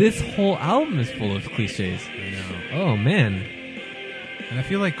 This whole album is full of cliches. I know. Oh man. And I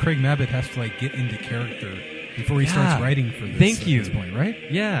feel like Craig Mabbitt has to like get into character before he starts writing for this at this point, right?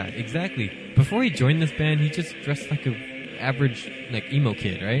 Yeah, exactly. Before he joined this band, he just dressed like a average like emo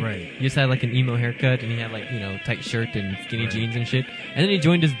kid, right? Right. He just had like an emo haircut and he had like, tight shirt and skinny jeans and shit. And then he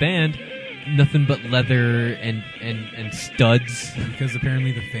joined his band, nothing but leather and studs. Because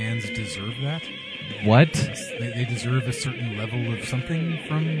apparently the fans deserve that. What? They deserve a certain level of something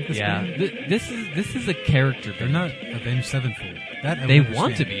from this band. This is a character. They're not Avenged Sevenfold. They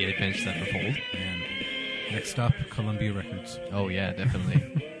want to be Avenged Sevenfold. And next stop, Columbia Records. Oh yeah, definitely.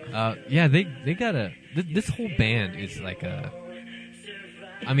 They gotta. This whole band is like a.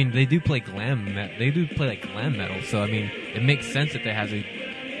 I mean, they do play glam. They do play like glam metal. So I mean, it makes sense that they have to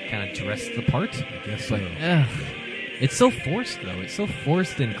kind of dress the part. I guess but it's so forced though. It's so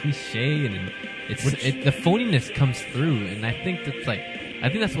forced and cliche, and the phoniness comes through. And I think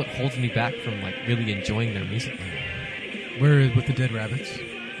that's what holds me back from like really enjoying their music. Whereas with the Dead Rabbits,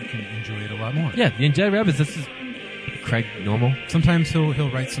 you can enjoy it a lot more. Yeah, the Dead Rabbits. This is Craig normal. Sometimes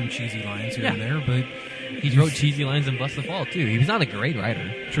he'll write some cheesy lines here and there, but he wrote cheesy lines in Bust the Fall too. He was not a great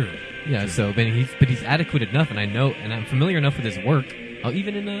writer. True. Yeah. True. So, but he's adequate enough, and I know, and I'm familiar enough with his work.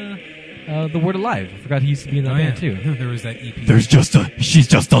 Even in The Word Alive, I forgot he used to be in that band too. There was that EP. She's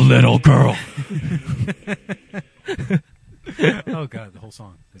just a little girl. Oh god, the whole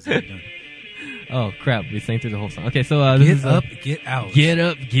song is done. Oh crap, we sang through the whole song. Okay, so get up, get out. Get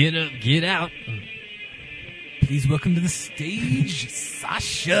up, get up, get out. Please welcome to the stage,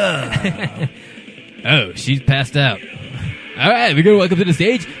 Sasha. Oh, she's passed out. All right, we're gonna welcome to the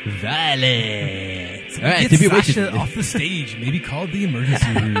stage, Violet. All right, Get to be Sasha waited. off the stage. Maybe call the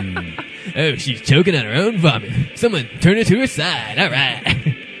emergency room. Oh, she's choking on her own vomit. Someone turn her to her side. All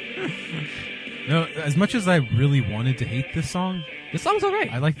right. No, as much as I really wanted to hate this song, This song's all right.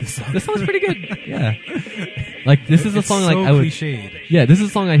 I like this song. This song's pretty good. Yeah. Like, this is a It's song so like I would... cliched. Yeah, this is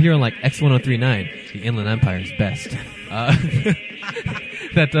a song I hear on like X1039, the Inland Empire's best. I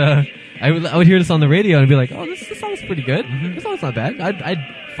would hear this on the radio and be like, oh, this song's pretty good. This song's not bad. I'd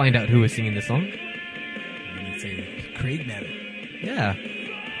find out who was singing this song. And it's a Craig Nabbit. Yeah.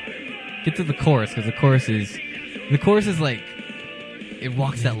 Get to the chorus, because the chorus is like, it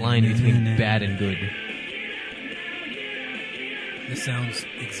walks that line between bad and good. This sounds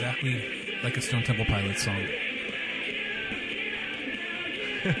exactly like a Stone Temple Pilots song.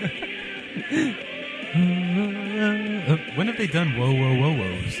 When have they done whoa, whoa, whoa,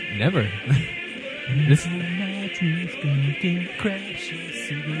 whoas? Never. This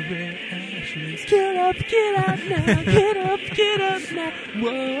Get up now, get up now.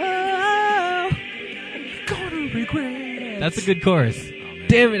 Whoa. Gonna regret. That's a good chorus.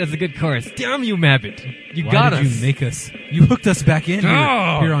 Damn it, that's a good chorus. Damn you, Mabbit. You Why got did us. you make us? You hooked us back in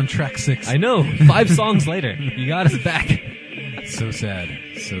Oh! here on track 6. I know. 5 songs later, you got us back. So sad.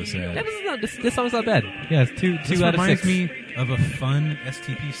 So sad. Yeah, this song's not bad. Yeah, it's two This out of reminds 6. me of a fun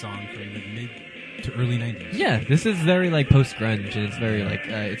STP song from the mid to early 90s. Yeah, this is very like post grunge, and it's very like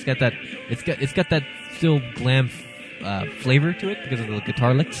it's got that still glam flavor to it because of the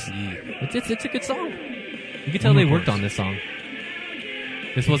guitar licks. Yeah. It's a good song. You can tell One they more worked chorus. on this song.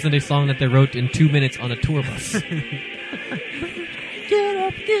 This wasn't a song that they wrote in 2 minutes on a tour bus. Get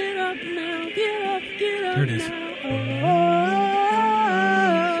up now, get up Here it is. now.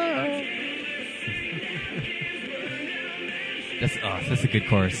 That's a good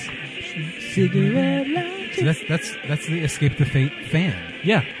chorus. Cigarette light. So that's the Escape the Fate fan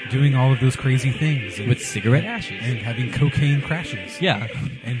Yeah, doing all of those crazy things and, with cigarette ashes. and having cocaine crashes. Yeah,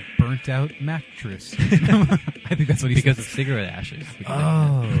 And burnt out mattress. I think that's what he because of says. cigarette ashes.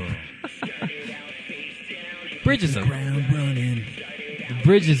 Oh. Bridge is Ground running. the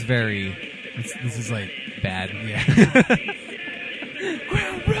bridge is very This is like, bad. yeah.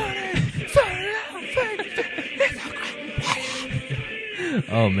 Ground running.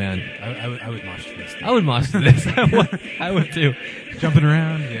 Oh man, I would mosh to this. I would mosh to this. I would too. Jumping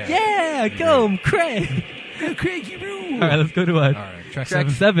around, yeah. Yeah, go, Craig. Craig, you rule. All right, let's go to All right, track track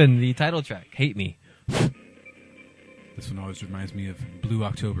 7. 7, the title track, "Hate Me." This one always reminds me of Blue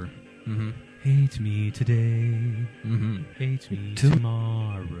October. Mm-hmm. Hate me today, Mm-hmm. hate me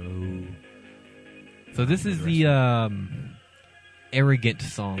tomorrow. So this is the arrogant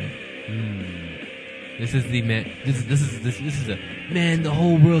song. This is the man. This is a man. The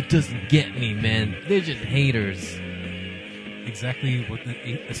whole world doesn't get me, man. They're just haters. Exactly what the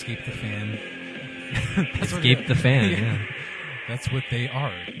Escape the Fan. That's what Escape the fan. Yeah. Yeah. That's what they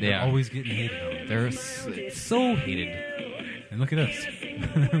are. They They're are. always getting hated on. They're so hated. And look at us.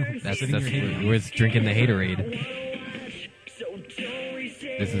 That's Sitting here hating on we're drinking the haterade.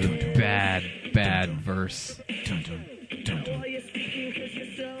 This is a bad verse. Dun, dun, dun, dun.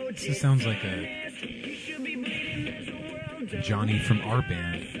 This just sounds like a Johnny from our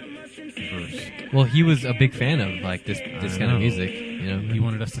band verse. Well, he was a big fan of like this I kind of know. music. You know, He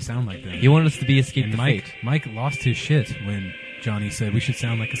wanted us to sound like them. he wanted us to be Escape and the Mike, Fate. Mike lost his shit when Johnny said we should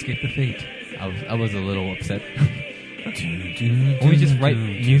sound like Escape the Fate. I was a little upset. We just write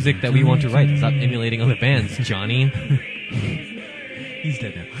music that we want to write. Stop emulating other bands, Johnny. He's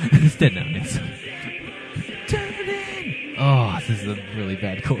dead now. He's dead now. Yes. Oh, this is a really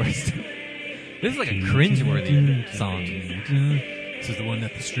bad chorus. This is like a cringeworthy song. This is the one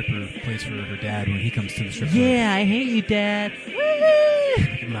that the stripper plays for her dad when he comes to the strip club. Yeah, I hate you, Dad.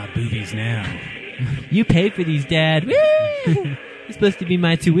 Look at my boobies now. You paid for these, Dad. Woo! It's supposed to be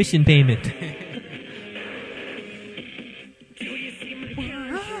my tuition payment.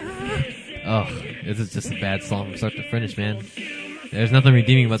 Oh, this is just a bad song from start to finish, man. There's nothing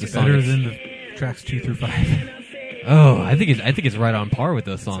redeeming about this song. Better than the tracks 2 through 5. Oh, I think it's right on par with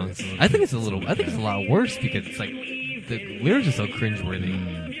those songs. I think it's a lot worse because it's like the lyrics are so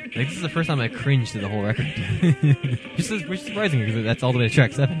cringeworthy. Like this is the first time I cringed to the whole record. which is surprising because that's all the way to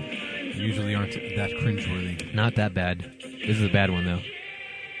track 7. They usually aren't that cringeworthy. Not that bad. This is a bad one though.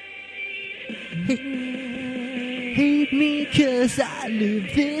 Hate me 'cause I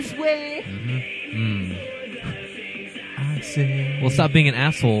live this way. I say. Well, stop being an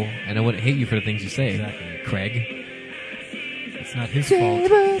asshole, and I wouldn't hate you for the things you say, Exactly. Craig. It's not his fault.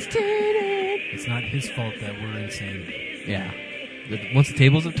 Tables turning. It's not his fault that we're insane. Yeah. Once the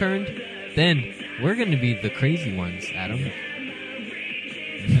tables have turned, then we're going to be the crazy ones, Adam.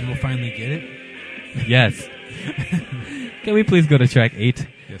 And then we'll finally get it. Yes. Can we please go to track 8?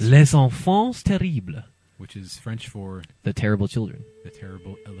 Yes. Les enfants terribles. Which is French for The terrible children. the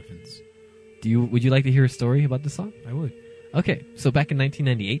terrible elephants. Would you like to hear a story about this song? I would. Okay, so back in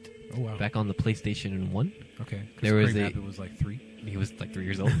 1998, Oh wow. back on the PlayStation 1, Okay. 'Cause there was Craig a- Rabbit was like 3. he was like 3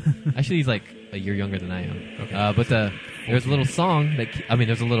 years old. Actually, he's like a year younger than I am. Okay. But there's a little song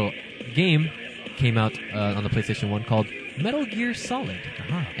there's a little game came out on the PlayStation 1 called Metal Gear Solid.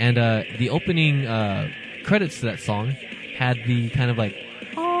 Uh-huh. And the opening credits to that song had the kind of like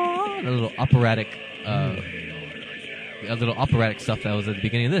a little operatic stuff that was at the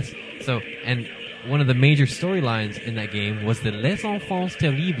beginning of this. So, and one of the major storylines in that game was the Les Enfants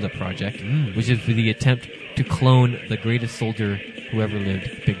Terribles project, which is the attempt to clone the greatest soldier who ever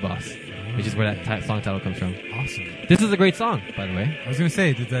lived, Big Boss, which is where that song title comes from. Awesome. This is a great song, by the way. I was gonna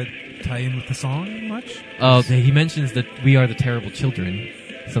say, did that tie in with the song much? He mentions that we are the terrible children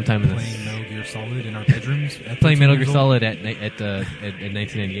sometime in this. Playing Metal Gear Solid in our bedrooms. At Playing 13 Metal years Gear old? Solid at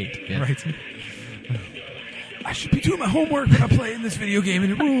 1998. Yeah. Right. I should be doing my homework when I play in this video game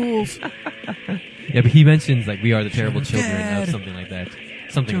and it rules. Yeah, but he mentions like we are the terrible children Dad. of something like that.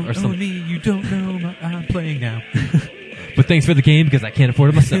 Something Don't or know something. me, you don't know I'm playing now. But thanks for the game because I can't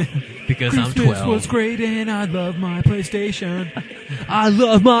afford it myself. Because I'm Christmas 12. was great and I love my PlayStation. I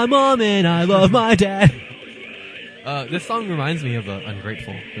love my mom and I love my dad. This song reminds me of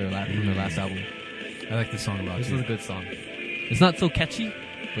Ungrateful, from their last album. I like this song a lot This too. is a good song. It's not so catchy,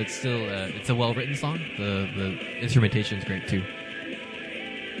 but still, it's a well-written song. The instrumentation is great too.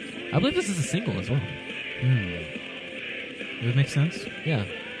 I believe this is a single as well. Does it make sense? Yeah.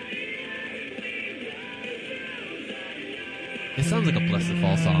 It sounds like a Blessed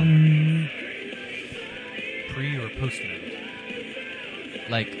Fall song. Pre or post Metal?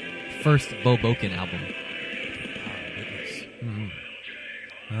 Like, first Bo Boken album. Oh, goodness. Mm-hmm.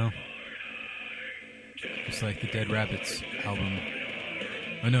 Well, just like the Dead Rabbits album.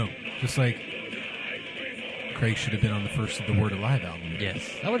 Oh no, just like Craig should have been on the first of the Word Alive album. Yes.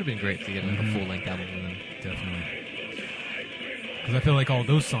 That would have been great to get like a full-length album from them. Definitely. Because I feel like all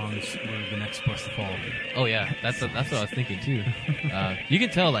those songs were the next Bless the Fall. Oh yeah, that's what I was thinking too. You can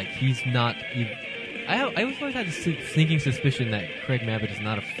tell like he's not. I always had this sneaking suspicion that Craig Mabbitt is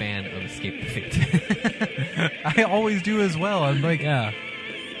not a fan of Escape the Fate. I always do as well. I'm like, Yeah,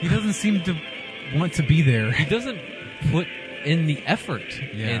 he doesn't seem to want to be there. he doesn't put in the effort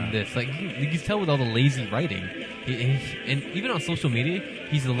Yeah. in this. Like you can tell with all the lazy writing, and even on social media,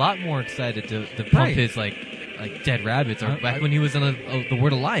 he's a lot more excited to pump Right. his like Dead Rabbits or back when he was on the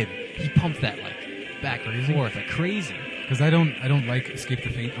Word Alive. He pumped that like back and forth like crazy. Because I don't like Escape the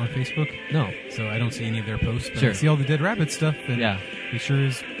Fate on Facebook, No, so I don't see any of their posts. But I Sure. see all the Dead Rabbit stuff, and Yeah. he sure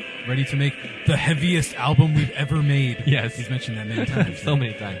is ready to make the heaviest album we've ever made. Yes. He's mentioned that many times. so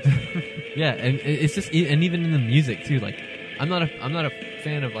many times. Yeah, and it's just, and even in the music too. Like, I'm not a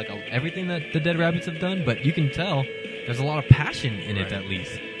fan of like everything that the Dead Rabbits have done, but you can tell there's a lot of passion in it. Right. At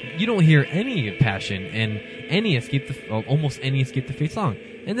least you don't hear any passion in any almost any Escape the Fate song,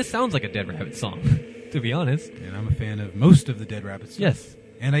 and this sounds like a Dead Rabbit song, to be honest. And I'm a fan of most of the Dead Rabbit stuff. Yes.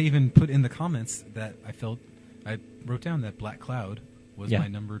 And I even put in the comments that I wrote down that Black Cloud was Yeah. my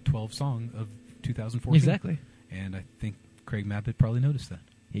number 12 song of 2014. Exactly. And I think Craig Mabbitt probably noticed that.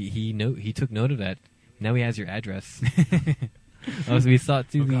 He took note of that. Now he has your address. So we saw it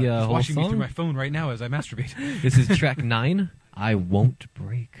through Oh, God, the he's whole watching me song. through my phone right now as I masturbate. This is track 9. I won't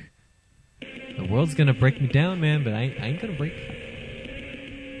break. The world's gonna break me down, man, but I ain't gonna break.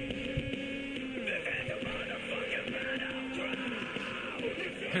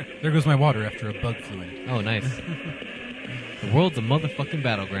 There goes my water after a bug flew in. Oh, nice. The world's a motherfucking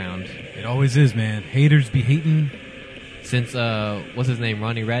battleground. It always is, man. Haters be hating. Since what's his name,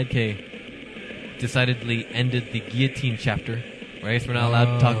 Ronnie Radke, decidedly ended the guillotine chapter. Right, I guess we're not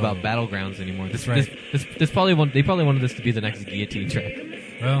allowed to talk about battlegrounds anymore. This That's this probably they probably wanted this to be the next guillotine track.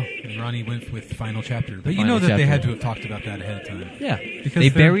 Well, Ronnie went with Final Chapter. But you Final know that they Chapter. had to have talked about that ahead of time. Yeah, Because they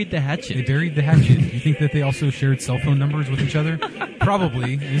they're- buried the hatchet. They buried the hatchet. You think that they also shared cell phone numbers with each other?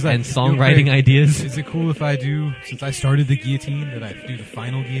 Probably. He's like, and "Yo, songwriting Craig, ideas. Is it cool if I do, since I started the guillotine, that I do the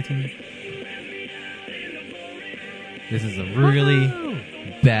final guillotine? This is a really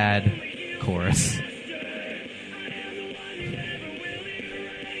bad chorus.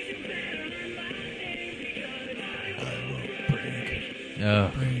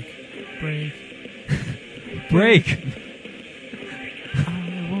 Ugh. Break. Break.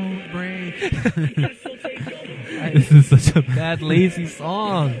 I won't break. This is such a bad, lazy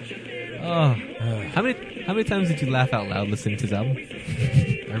song. Oh, how many times did you laugh out loud listening to this album?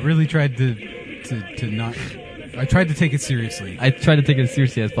 I really tried to not I tried to take it seriously. I tried to take it as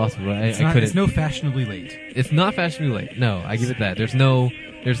seriously as possible. But I couldn't. It's no fashionably late. It's not fashionably late. No, I give it that. There's no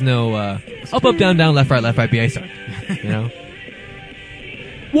up, up, down, down, left, right, B, A star. You know?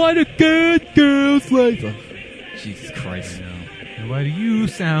 Why do good girls like... Oh, Jesus Christ. I know. And why do you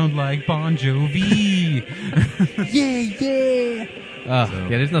sound like Bon Jovi? Yeah. Yeah,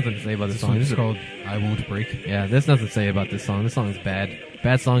 there's nothing to say about this This song. song This is is called I Won't Break. Yeah, there's nothing to say about this song. This song is bad.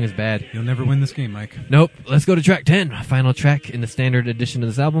 Bad song is bad. You'll never win this game, Mike. Nope. Let's go to track 10. Final track in the standard edition of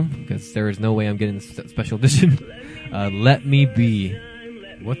this album, because there is no way I'm getting this special edition. Let Me Be.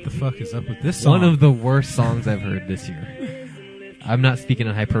 What the fuck is up with this song? One of the worst songs I've heard this year. I'm not speaking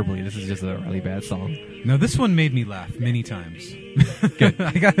in hyperbole. This is just a really bad song. No, this one made me laugh many times. Good.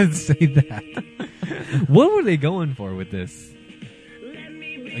 I gotta say that. What were they going for with this?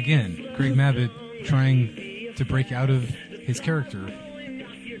 Again, Craig Mabbitt trying to break out of his character.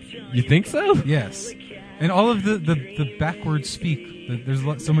 You think so? Yes. And all of the backwards speak. There's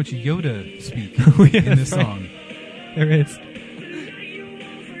so much Yoda speak Oh, yeah, in this that's right. song. There is.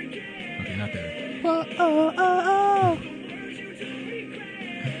 Okay, not there. Oh.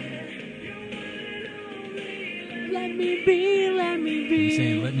 Let me be, let me be. He's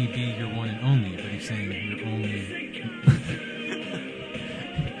saying, let me be your one and only, but he's saying, you're only...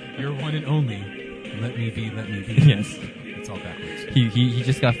 you're one and only. Let me be, let me be. Yes. It's all backwards. He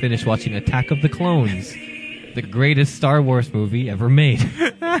just got finished watching Attack of the Clones, the greatest Star Wars movie ever made.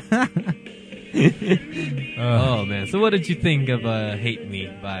 Oh man! So what did you think of "Hate Me"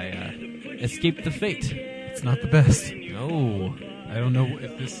 by Escape the Fate? It's not the best. No. I don't know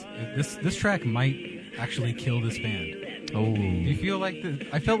if this track might actually kill this band. Oh. Do you feel like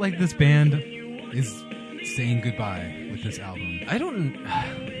I felt like this band is saying goodbye with this album. I don't.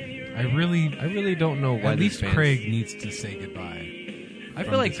 I really don't know why. At this least band's- Craig needs to say goodbye. I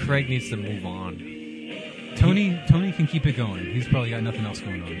from feel like this Craig needs to move on. Tony can keep it going. He's probably got nothing else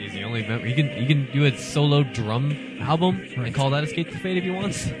going on. He's the only member. He can do a solo drum album Right. and call that Escape the Fate if he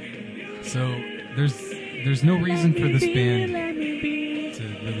wants. So there's no reason for this band to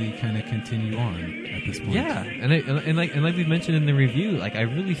really kind of continue on at this point. Yeah, and like we mentioned in the review, like I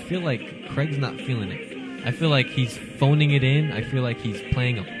really feel like Craig's not feeling it. I feel like he's phoning it in. I feel like he's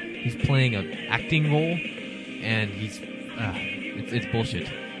playing a acting role, and it's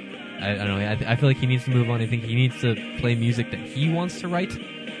bullshit. I don't know. I feel like he needs to move on. I think he needs to play music that he wants to write.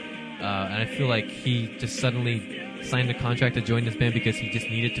 And I feel like he just suddenly signed a contract to join this band because he just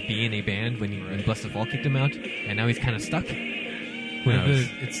needed to be in a band when Blessed Fall kicked him out, and now he's kind of stuck. Who knows?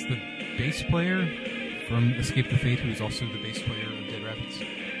 It's the bass player from Escape the Fate, who is also the bass player of Dead Rabbits.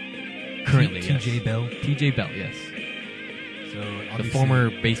 Currently, T.J. yes. Bell. T.J. Bell, yes. So The obviously- former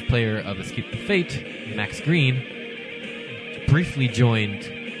bass player of Escape the Fate, Max Green, briefly joined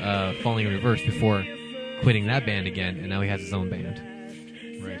Falling in Reverse before quitting that band again, and now he has his own band.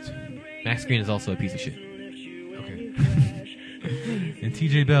 Right. Max Green is also a piece of shit. Okay. And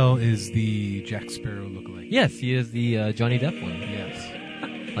T.J. Bell is the Jack Sparrow lookalike. Yes, he is the Johnny Depp one.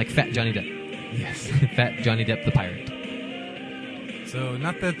 Yes. Like Fat Johnny Depp. Yes. Fat Johnny Depp the pirate. So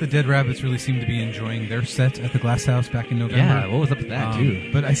not that the Dead Rabbits really seem to be enjoying their set at the Glass House back in November. Yeah, what was up with that, too?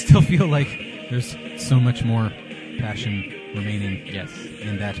 But I still feel like there's so much more passion remaining Yes.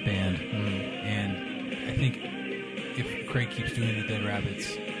 in that band. And I think if Craig keeps doing the Dead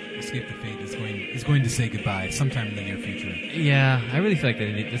Rabbits, Escape the Fate is going to say goodbye sometime in the near future. Yeah, I really feel like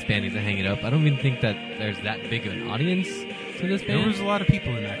this band needs to hang it up. I don't even think that there's that big of an audience to this There band. was a lot of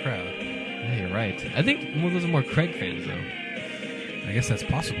people in that crowd. Yeah, you're right. I think those are more Craig fans, though. I guess that's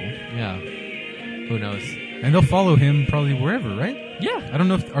possible. Yeah. Who knows? And they'll follow him probably wherever, right? Yeah. I don't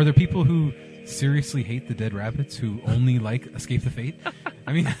know are there people who seriously hate the Dead Rabbits who only like Escape the Fate?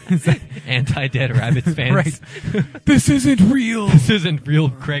 I mean, is that Anti-Dead Rabbits fans. right? This isn't real. This isn't real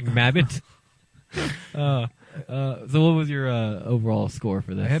Craig Mabbitt. So what was your overall score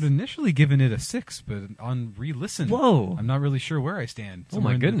for this? I had initially given it a 6, but on re-listen, Whoa. I'm not really sure where I stand. Oh,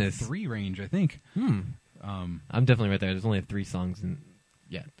 Somewhere my in the goodness. 3 range, I think. I'm definitely right there. There's only 3 songs, and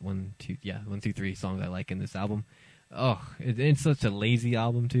 1, 2, 3 songs I like in this album. Oh, it's such a lazy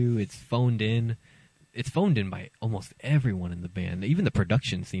album too. It's phoned in. It's phoned in by almost everyone in the band. Even the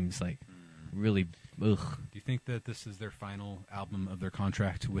production seems like really ugh. Do you think that this is their final album of their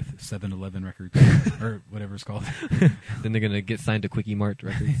contract with 7-Eleven Records or whatever it's called? Then they're gonna get signed to Quickie Mart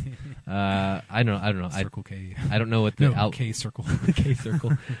Records. I don't know. Circle K. I don't know what the K Circle. K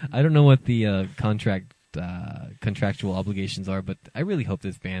Circle. I don't know what the contractual obligations are, but I really hope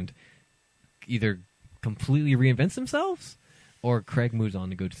this band either completely reinvents themselves or Craig moves on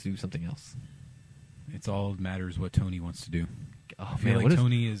to go to do something else. It's all matters what Tony wants to do. Oh I feel man, like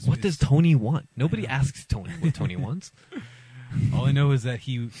Tony is. what does Tony want? Nobody asks Tony what Tony wants. All I know is that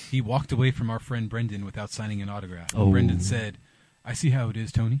he walked away from our friend Brendan without signing an autograph. Oh. Brendan said, "I see how it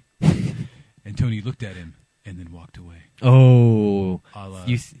is, Tony," and Tony looked at him and then walked away. Oh, A la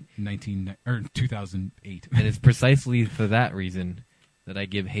you 2008. and it's precisely for that reason that I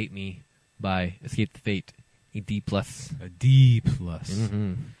give "Hate Me" by Escape the Fate a D+. A D+.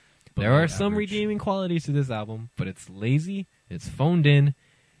 Mm-hmm. Below There are some average. redeeming qualities to this album, but it's lazy, it's phoned in,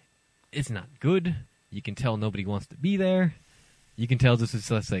 it's not good. You can tell nobody wants to be there. You can tell this was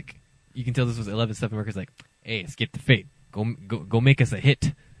just like, you can tell this was 11-7 Records like, hey, Escape the Fate, go make us a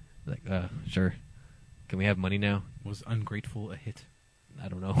hit. Like, sure. Can we have money now? Was Ungrateful a hit? I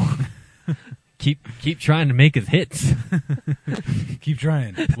don't know. keep trying to make us hits. Keep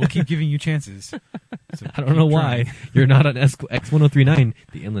trying. We'll keep giving you chances. So I don't know keep why trying. you're not on X1039,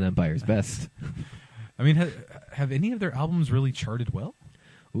 the Inland Empire's best. I mean, have any of their albums really charted well?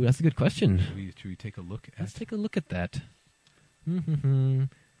 Ooh, that's a good question. Should we take a look at? Let's take a look at that.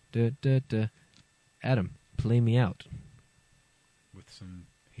 Adam, play me out. With some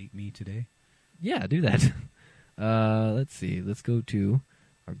Hate Me Today? Yeah, do that. Let's see. Let's go to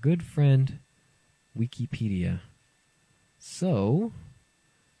our good friend Wikipedia. So,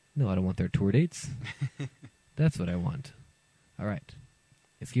 no, I don't want their tour dates. That's what I want. All right.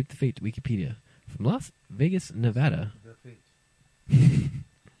 Escape the Fate, Wikipedia. From Las Vegas, Nevada.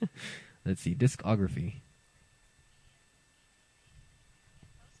 Let's see. Discography.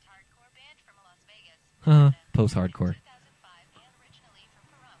 Post-hardcore band from Las Vegas. Huh. Post-hardcore. 2005 and originally from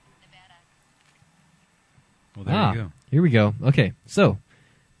Pahrump, Nevada. Well, there you go. Here we go. Okay, so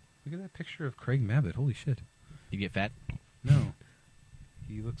Look at that picture of Craig Mabbitt. Holy shit. you get fat. No.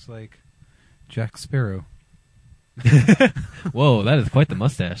 He looks like Jack Sparrow. Whoa, that is quite the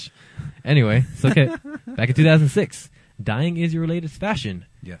mustache. Anyway, so okay, back in 2006, "Dying Is Your Latest Fashion"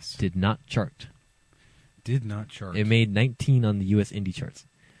 Yes. did not chart. Did not chart. It made 19 on the U.S. indie charts.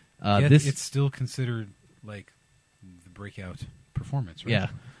 Yet This, it's still considered like the breakout performance, right?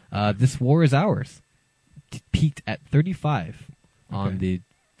 yeah, "This War Is Ours" peaked at 35 on Okay. the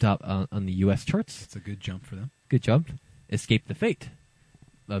top on the U.S. charts. It's a good jump for them. Good job. "Escape the Fate"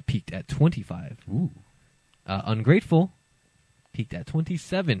 peaked at 25. Ooh. "Ungrateful" peaked at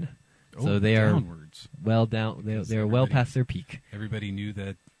 27. So they are downwards. well down. They are well Everybody- past their peak. Everybody knew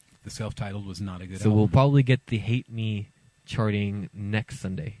that the self-titled was not a good So album. we'll probably get the "Hate Me" charting next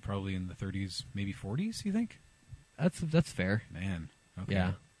Sunday. Probably in the 30s, maybe 40s, you think? That's fair. Man. Okay.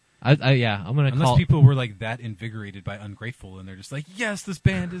 Yeah. I'm gonna Unless call. people were like that invigorated by Ungrateful and they're just like, yes, this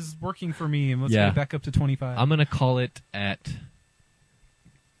band is working for me and let's Yeah. get it back up to 25. I'm gonna call it at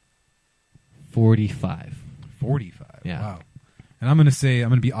 45. 45. Yeah. Wow. And I'm going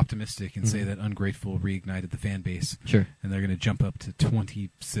to be optimistic and say that Ungrateful reignited the fan base Sure. and they're going to jump up to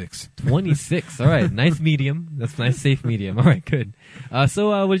 26. 26. All right. Nice medium. That's nice, safe medium. All right. Good.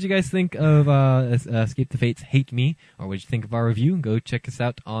 So what did you guys think of Escape the Fate's "Hate Me"? Or what did you think of our review? Go check us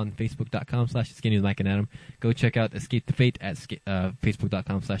out on Facebook.com/Skinny with Mike and Adam. Go check out Escape the Fate at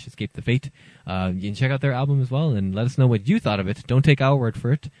Facebook.com/Escape the Fate. You can check out their album as well and let us know what you thought of it. Don't take our word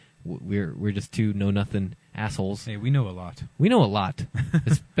for it. We're just two know-nothing assholes. Hey, we know a lot. We know a lot,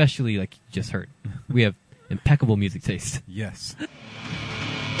 especially like you just heard. We have impeccable music taste. Yes.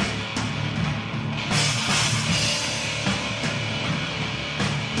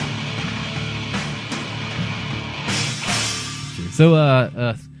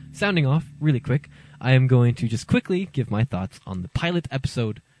 So, sounding off really quick, I am going to just quickly give my thoughts on the pilot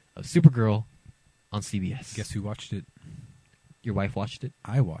episode of Supergirl on CBS. Guess who watched it? Your wife watched it?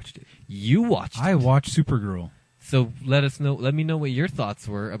 I watched it. You watched it. I watched Supergirl. So let me know what your thoughts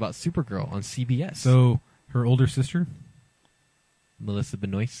were about Supergirl on CBS. So, her older sister? Melissa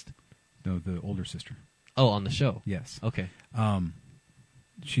Benoist. No, the older sister. Oh, on the show. Yes. Okay.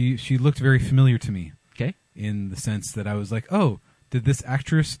 She looked very familiar to me Okay. in the sense that I was like, oh, did this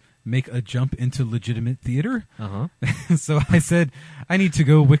actress make a jump into legitimate theater? Uh-huh. So I said, I need to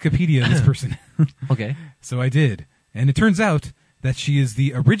go Wikipedia this person. Okay. So I did. And it turns out that she is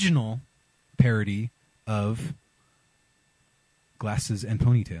the original parody of Glasses and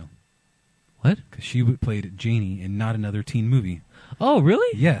Ponytail. What? Because she played Janie in Not Another Teen Movie. Oh,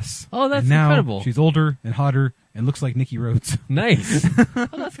 really? Yes. Oh, that's And now incredible. She's older and hotter and looks like Nikki Rhodes. Nice. Oh,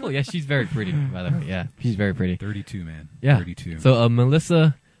 that's cool. Yeah, she's very pretty, by the way. Yeah, she's very pretty. 32, man. Yeah. 32. So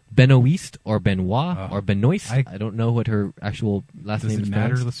Melissa Benoist or Benoit or Benoist. I- I don't know what her actual last Does name it is. matter?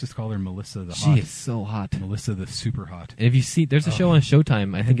 pronounced. Let's just call her Melissa the She Hot. is so hot. Melissa the super hot. And if you see, there's a show Oh. on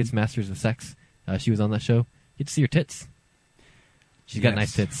Showtime. I think it's Masters of Sex. She was on that show. You get to see her tits. She's got Yes.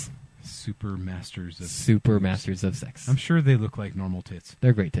 nice tits. Super Masters of Super Masters of Sex. I'm sure they look like normal tits,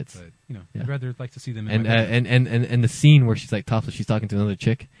 They're great tits. but Yeah. I'd rather like to see them. In And, my bedroom. and the scene where she's like topless, she's talking to another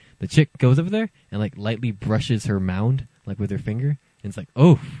chick. The chick goes over there and like lightly brushes her mound like with her finger, and it's like,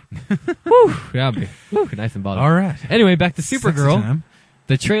 oh, whew, yeah, whew, nice and bottom. All right. Anyway, back to Sexy Supergirl. time.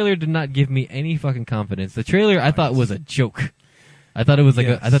 The trailer did not give me any fucking confidence. The trailer I thought was a joke. I thought it was like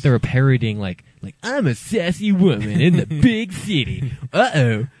Yes. I thought they were parodying like I'm a sassy woman in the big city.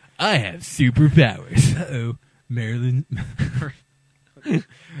 Uh-oh, I have superpowers. Uh-oh, Marilyn.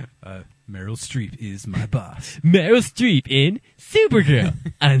 Meryl Streep is my boss. Meryl Streep in Supergirl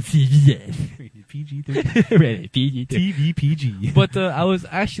on CBS. PG-13. Rated PG. TV PG. But I was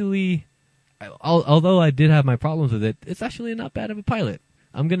actually, although I did have my problems with it, it's actually not bad of a pilot.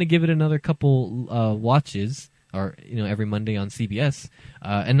 I'm gonna give it another couple watches, or every Monday on CBS,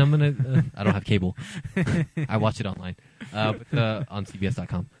 and I'm gonna. I don't have cable. I watch it online, but on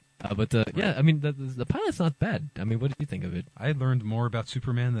CBS.com. Yeah, I mean the pilot's not bad. I mean, what did you think of it? I learned more about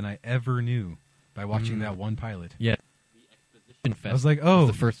Superman than I ever knew by watching that one pilot. Yeah, the exposition fest. I was like, was oh,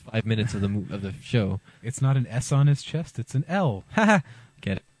 the first 5 minutes of the show. it's not an S on his chest, it's an L. Haha.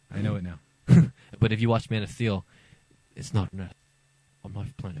 Get it? I know it now. But if you watch Man of Steel, it's not an S on my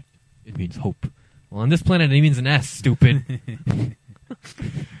planet. It means hope. Well, on this planet, it means an S. Stupid.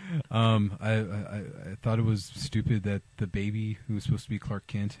 I thought it was stupid that the baby who was supposed to be Clark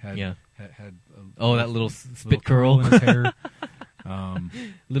Kent had Yeah. had That little little spit curl. in his hair.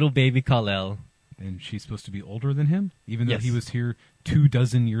 Little baby Kal-El. And she's supposed to be older than him, even though Yes. he was here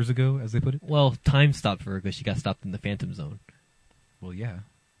 24 years ago, as they put it. Well, time stopped for her because she got stopped in the Phantom Zone. Well, yeah,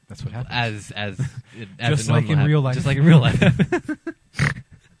 that's what happens. As Just it like in normal real life. Just like in real life.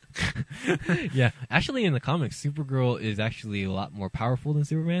 Yeah, actually, in the comics, Supergirl is actually a lot more powerful than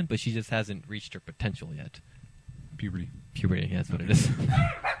Superman, but she just hasn't reached her potential yet. Puberty. Puberty, yeah, that's what it is.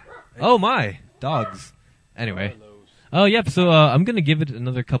 Oh my, dogs. Anyway. Oh, yep, so I'm going to give it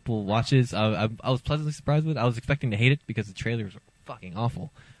another couple watches. I was pleasantly surprised with it. I was expecting to hate it because the trailers were fucking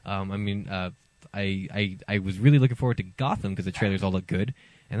awful. I was really looking forward to Gotham because the trailers all look good,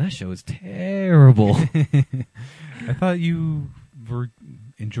 and that show is terrible. I thought you were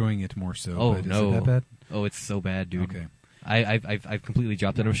enjoying it more so. Oh, but no. Is it that bad? Oh, it's so bad, dude. Okay. I've completely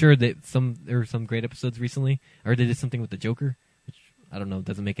dropped it. I'm sure that there were some great episodes recently, or they did something with the Joker, which I don't know,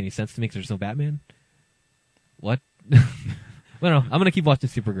 doesn't make any sense to me because there's no Batman. What? Well, no, I'm gonna keep watching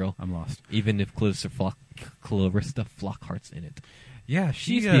Supergirl, I'm lost. even if Clarissa Flockhart's in it. Yeah,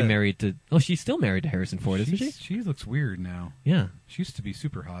 She used to be married to. Oh, she's still married to Harrison Ford, isn't she? She looks weird now. Yeah, She used to be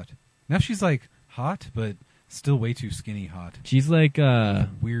super hot. Now she's like hot, but still way too skinny hot. she's like.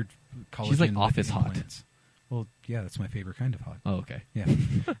 Weird collagen. She's like office hot. implants. Well, yeah, that's my favorite kind of hot. Oh, okay. Yeah,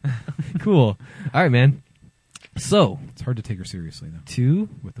 Cool. All right, man. So it's hard to take her seriously though 2,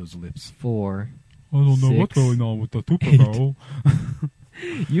 with those lips. 4. I don't know what's going on with the Supergirl.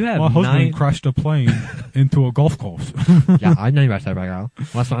 You have 9. crashed a plane into a golf course. Yeah, I know about Supergirl.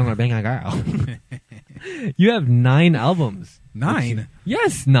 What's wrong with being a girl? You have 9 albums. 9?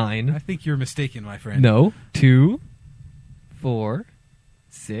 Yes, I 9. think you're mistaken, my friend. No, 2, 4,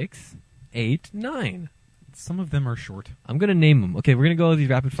 6, 8, 9. Some of them are short. I'm gonna name them. Okay, we're gonna go with these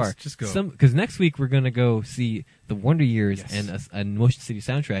rapid fire. Just go. Because next week we're gonna go see the Wonder Years Yes. and a Motion City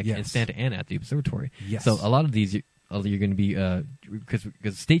soundtrack Yes. and Santa Ana at the Observatory. Yes. So a lot of these you're gonna be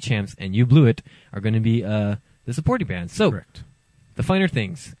because State Champs and You Blew It are gonna be the supporting bands. So Correct. The Finer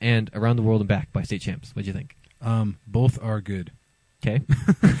Things and Around the World and Back by State Champs. What'd you think? Both are good. Okay.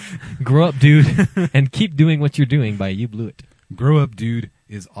 Grow up, dude, and keep doing what you're doing by You Blew It. Grow Up Dude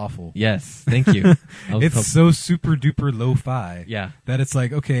is awful. Yes, thank you. It's so super duper lo-fi yeah, that it's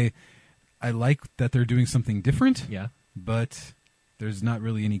like, okay, I like that they're doing something different, yeah. but there's not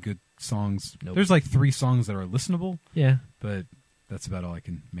really any good songs. Nope. There's like 3 songs that are listenable, Yeah. but that's about all I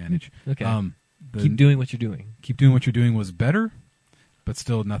can manage. Okay. The Keep doing what you're doing. Keep Doing What You're Doing was better, but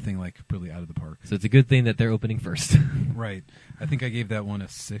still nothing like really out of the park. So it's a good thing that they're opening first. Right. I think I gave that one a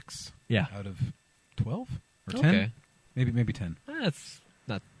 6 Yeah. out of 12 or 10. Okay. Maybe 10. That's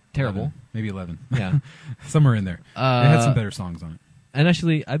not terrible. 11. Maybe 11. Yeah. Somewhere in there. They had some better songs on it. And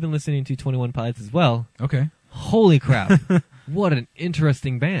actually, I've been listening to 21 Pilots as well. Okay. Holy crap. What an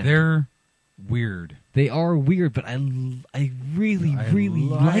interesting band. They're weird. They are weird, but I really, really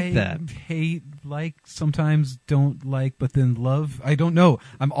like that. Hate, like, sometimes don't like, but then love. I don't know.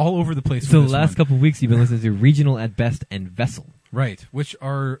 I'm all over the place. So with the this last one. couple of weeks, you've been listening to Regional at Best and Vessel. Right, which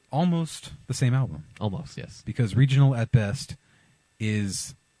are almost the same album. Almost, yes. Because Regional at Best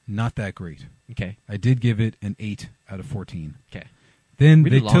is not that great. Okay. I did give it an 8 out of 14. Okay. Then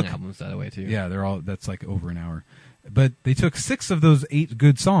Really they long took albums, by the way, too. Yeah, that's like over an hour. But they took 6 of those 8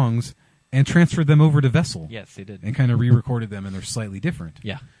 good songs and transferred them over to Vessel. Yes, they did. And kind of re-recorded them, and they're slightly different.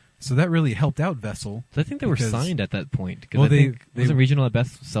 Yeah. So that really helped out Vessel. So I think they were because- signed at that point. Because Well, I think they- wasn't Regional at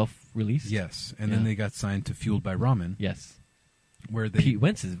best self-released? Yes, and Yeah. then they got signed to Fueled by Ramen, Yes. where they Pete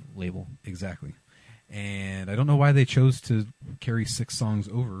Wentz's label. exactly. And I don't know why they chose to carry 6 songs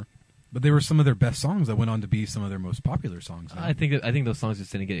over, but they were some of their best songs that went on to be some of their most popular songs. I think those songs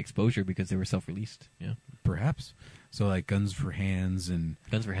just didn't get exposure because they were self-released. Yeah. Perhaps. So like Guns for Hands and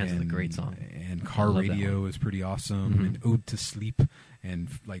Guns for Hands is a great song. and Car I love that Radio is pretty awesome, Mhm. and Ode to Sleep, and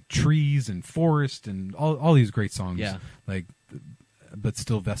like Trees and Forest and all these great songs. Yeah. Like, but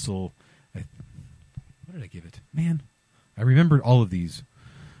still Vessel. What did I give it? Man, I remembered all of these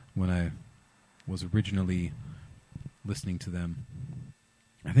when I was originally listening to them.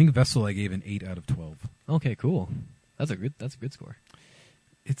 I think Vessel I gave an 8 out of 12. Okay, cool. That's a good score.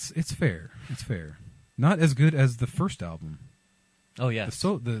 It's fair. It's fair. Not as good as the first album. Oh yes.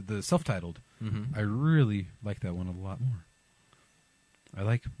 The self-titled. Mm-hmm. I really like that one a lot more. I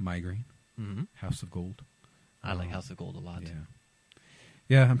like Migraine, Mm-hmm. House of Gold. I like House of Gold a lot.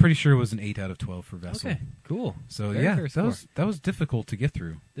 Yeah, I'm pretty sure it was an 8 out of 12 for Vessel. Okay, cool. So Very yeah, fair score. that was difficult to get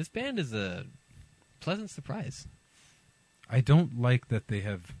through. This band is a pleasant surprise. I don't like that they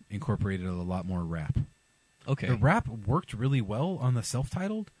have incorporated a lot more rap. Okay. The rap worked really well on the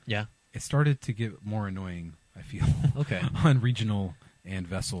self-titled. Yeah. It started to get more annoying, I feel, Okay. on Regional and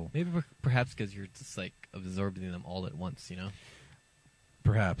Vessel. Maybe perhaps because you're just like absorbing them all at once, you know?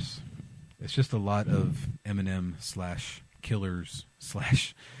 Perhaps. It's just a lot of Eminem / Killers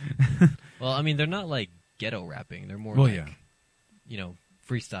 / Well, I mean, they're not like ghetto rapping. They're more Well, like, yeah. you know,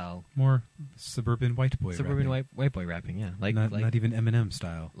 freestyle, more suburban white boy suburban rapping. white boy rapping. Yeah, like not even Eminem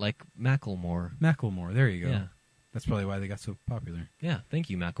style. like Macklemore. Macklemore, there you go. Yeah, That's probably why they got so popular. yeah. Thank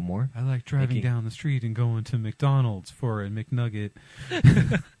you, Macklemore. I like driving Thank you. down the street and going to McDonald's for a McNugget. I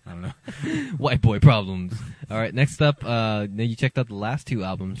don't know. White boy problems. All right, next up, now you checked out the last 2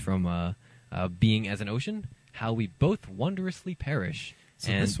 albums from Being as an Ocean, How We Both Wondrously Perish,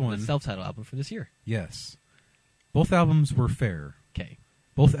 So and this one- the self-titled album for this year. Yes. Both albums were fair. Okay,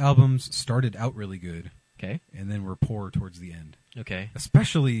 Both albums started out really good okay, and then were poor towards the end. okay.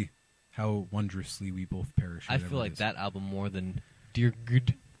 Especially How Wondrously We Both Perish. I whatever feel it like is. that album more than Dear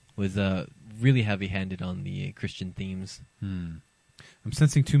Good was really heavy-handed on the Christian themes. I'm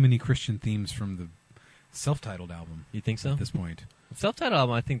sensing too many Christian themes from the self-titled album You think so? at this point. The self-titled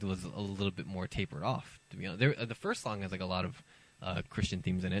album, I think, was a little bit more tapered off. To be honest, the first song has like a lot of Christian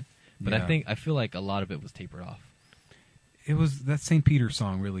themes in it, but Yeah. I feel like a lot of it was tapered off. It was that St. Peter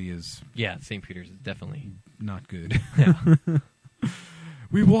song really is Yeah, St. Peter's is definitely. not good. Yeah.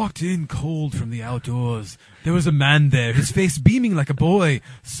 We walked in cold from the outdoors. There was a man there, his face beaming like a boy.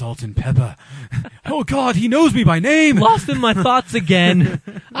 Salt and pepper. Oh God, he knows me by name. Lost in my thoughts again.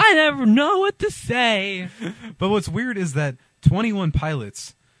 I never know what to say. But what's weird is that 21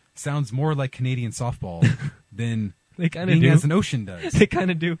 Pilots sounds more like Canadian softball than They kind of Being do. as an Ocean does. They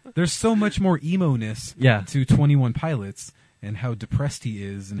kind of do. There's so much more emo-ness Yeah. to 21 Pilots and how depressed he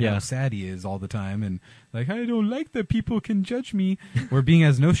is and Yeah. how sad he is all the time and like, I don't like that people can judge me. Where Being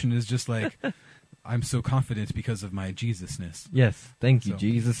as an Ocean is just like, I'm so confident because of my Jesus-ness. Yes. Thank you, So-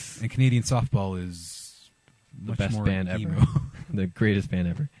 Jesus. And Canadian softball is The much best more band ever. emo. The greatest band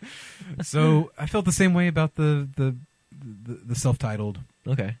ever. So I felt the same way about the self-titled.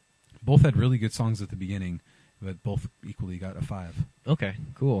 Okay. Both had really good songs at the beginning, but both equally got a 5. Okay.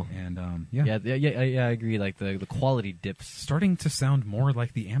 Cool. And Yeah. I agree. Like the quality dips. starting to sound more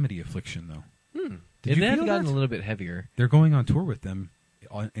like the Amity Affliction, though. Did you They have feel gotten that? a little bit heavier. They're going on tour with them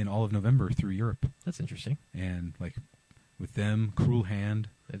in all of November through Europe, That's interesting. and like with them, Cruel Hand,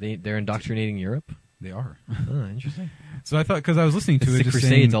 They're indoctrinating Europe. they are. Oh, interesting. So I thought because I was listening to It's it, the just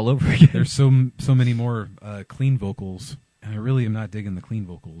Crusades saying all over again. there's so many more clean vocals, and I really am not digging the clean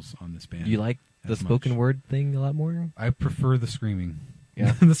vocals on this band. Do you like the as spoken much. word thing a lot more? I prefer the screaming.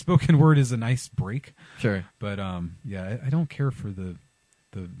 Yeah. The spoken word is a nice break, Sure. but yeah, I don't care for the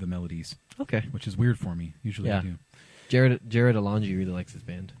melodies, Okay. which is weird for me. Usually I Yeah. do. Jared Alonji really likes this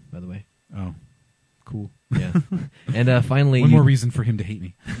band, by the way. Oh, cool. Yeah. And finally, One more reason for him to hate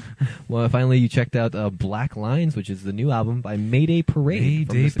me. finally, you checked out Black Lines, which is the new album by Mayday Parade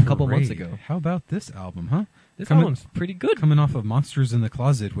from Mayday just a couple months Parade. ago. How about this album, huh? This Coming- album's pretty good. Coming off of Monsters in the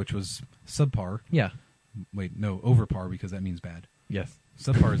Closet, which was subpar. Yeah. Wait, no, over par because that means bad. Yes.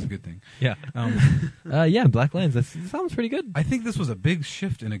 Subpar is a good thing. Yeah. Um, Black Lines. This sounds pretty good. I think this was a big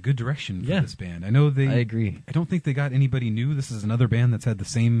shift in a good direction for Yeah. this band. I know they. I agree. I don't think they got anybody new. This is another band that's had the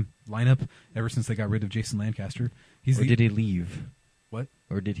same lineup ever since they got rid of Jason Lancaster. He's Or the, did he leave? What?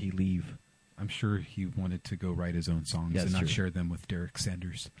 Or did he leave? I'm sure he wanted to go write his own songs That's and not true. share them with Derek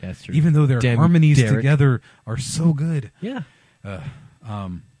Sanders. That's true. Even though their Damn you, harmonies Derek. together are so good. Yeah.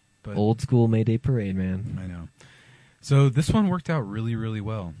 But Old school Mayday Parade, man. I know. So this one worked out really, really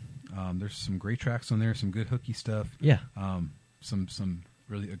well. There's some great tracks on there, some good hooky stuff. Yeah. Some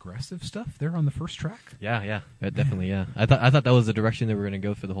really aggressive stuff there on the first track. Yeah. Definitely, yeah. I thought that was the direction they were going to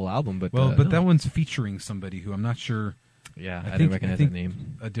go for the whole album, but Well, no. that one's featuring somebody who I'm not sure. Yeah, I think- didn't recognize I think that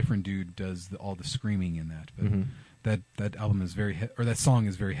name. A different dude does all the screaming in that, but Mhm. that album is very or that song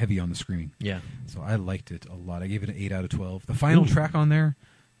is very heavy on the screaming. Yeah. So I liked it a lot. I gave it an 8 out of 12. The final Ooh. track on there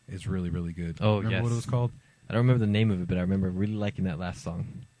is really, really good. Oh, Remember yes. what it was called? I don't remember the name of it, but I remember really liking that last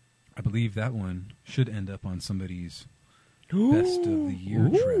song. I believe that one should end up on somebody's best of the year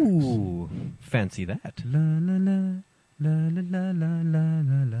tracks. Ooh, fancy that. La la la la la la la la la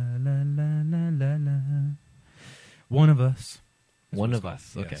la la la la. One of Us. is One what of it's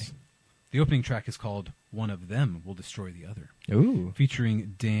Us, called. okay. Yes. The opening track is called One of Them Will Destroy the Other, Ooh,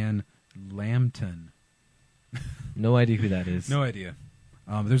 featuring Dan Lambton. no idea who that is. No idea.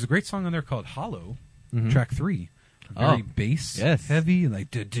 There's a great song on there called Hollow, Mhm. track 3. Very Oh, bass yes. heavy,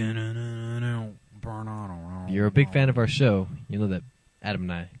 like. You're a big fan of our show. You know that Adam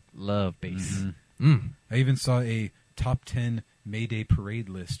and I love bass. Mhm. Mm. I even saw a top 10 Mayday Parade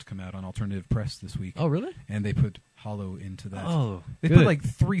list come out on Alternative Press this week. Oh, really? And they put Hollow into that. Oh, They good. put like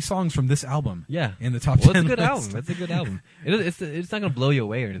 3 songs from this album Yeah. in the top Well, 10 it's a good list. album. It's a good album. It's not going to blow you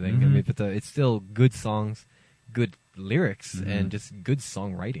away or anything. I Mhm. mean, but it's still good songs, good lyrics, Mhm. and just good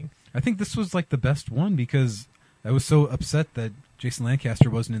songwriting. I think this was like the best one because I was so upset that Jason Lancaster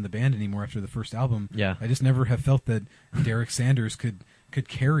wasn't in the band anymore after the first album. Yeah. I just never have felt that Derek Sanders could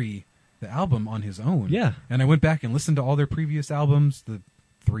carry the album on his own. Yeah. And I went back and listened to all their previous albums, the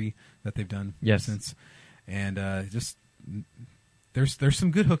 3 that they've done Yes. since, and just there's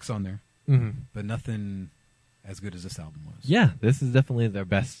some good hooks on there, Mm-hmm. but nothing as good as this album was. Yeah, this is definitely their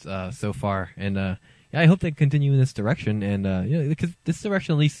best so far, and yeah, I hope they continue in this direction. And because this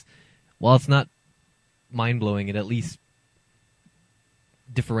direction, at least, while it's not mind blowing, it at least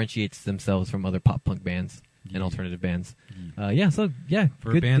differentiates themselves from other pop punk bands and Yeah. alternative bands. Yeah. So yeah,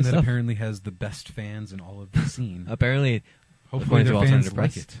 For good, a band good that stuff. apparently has the best fans in all of the scene. Apparently, Hopefully according to their fans Alternative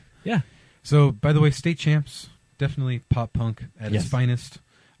like Press. it. Yeah, So, by the way, State Champs, definitely pop punk at Yes. its finest.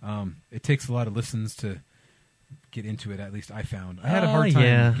 It takes a lot of listens to get into it, at least I found. I had a hard time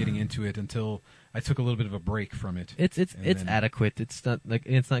yeah. getting into it until I took a little bit of a break from it. it's And then- adequate. It's not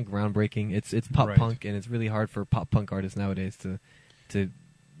groundbreaking. It's pop Right. punk, and it's really hard for pop punk artists nowadays to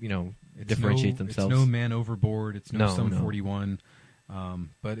It's differentiate no, themselves. It's no Man Overboard. It's no No, Sum no. 41.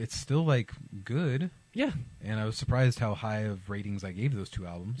 But it's still, like, good. Yeah, And I was surprised how high of ratings I gave those 2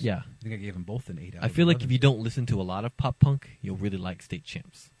 albums. yeah. I think I gave them both an 8 out I of feel like 11. if you don't listen to a lot of pop punk, you'll really like State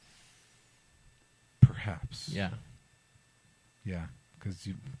Champs. Perhaps. Yeah, Yeah. Because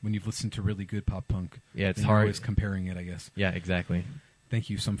when you've listened to really good pop punk, yeah, it's then you're hard. always comparing it, I guess. Yeah, exactly. Thank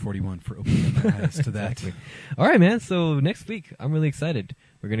you, Sum 41, for opening up my eyes to that. Exactly. All right, man. So next week, I'm really excited.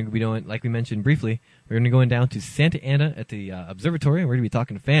 We're going to be doing, like we mentioned briefly, we're going to be going down to Santa Ana at the observatory, and we're going to be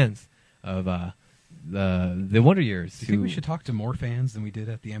talking to fans of the Wonder Years. Do you think who- we should talk to more fans than we did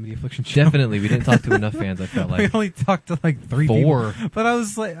at the Amity Affliction show? Definitely, we didn't talk to enough fans. I felt we like only talked to like 3 4. people. But I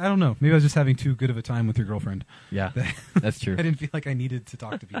was like, I don't know. Maybe I was just having too good of a time with your girlfriend. Yeah, that's true. I didn't feel like I needed to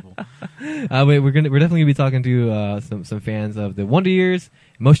talk to people. We're definitely gonna be talking to some fans of the Wonder Years,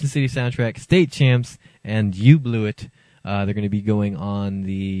 Motion City Soundtrack, State Champs, and You Blew It. They're going to be going on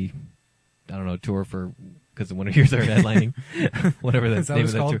the tour for because the Wonder Years are headlining, whatever the Is that name what of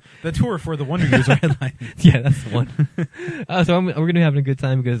it's that called? tour. The tour for the Wonder Years are headlining. Yeah, that's the one. So we're going to be having a good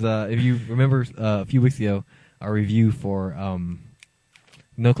time because if you remember a few weeks ago, our review for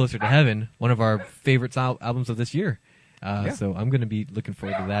No Closer to Heaven, one of our favorite albums of this year. Yeah. So I'm going to be looking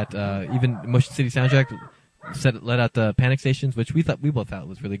forward to that. Even Motion City Soundtrack let out the Panic Stations, which we both thought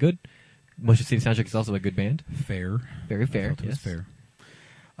was really good. Motion City Soundtrack is also a good band. Fair. Very fair. I felt it was Yes. fair.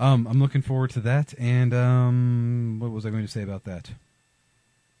 I'm looking forward to that. And what was I going to say about that?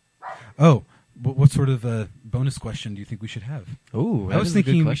 Oh, what sort of bonus question do you think we should have? Ooh, I that was is a good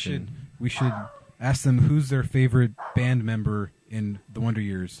thinking question. we should ask them who's their favorite band member in the Wonder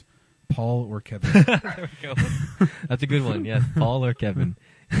Years, Paul or Kevin. There we go. That's a good one. Yes, Paul or Kevin.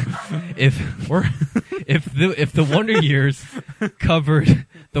 If the Wonder Years covered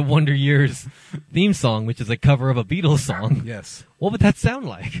the Wonder Years theme song, which is a cover of a Beatles song, Yes. what would that sound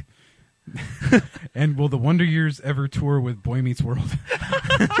like? And will the Wonder Years ever tour with Boy Meets World?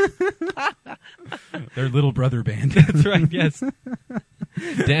 Their little brother band. That's right. Yes.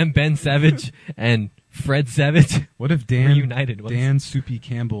 Ben Savage and Fred Savage What if Dan reunited. Dan Soupy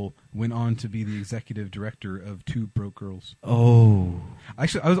Campbell went on to be the executive director of Two Broke Girls. Oh.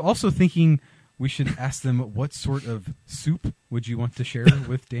 Actually, I was also thinking we should ask them what sort of soup would you want to share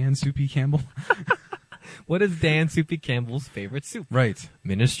with Dan Soupy Campbell? What is Dan Soupy Campbell's favorite soup? Right.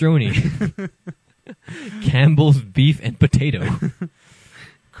 Minestrone. Campbell's beef and potato.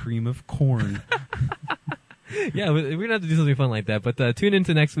 Cream of corn. Yeah, we're going to have to do something fun like that. But tune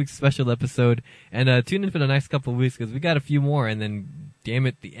into next week's special episode. And tune in for the next couple of weeks because we got a few more. And then, damn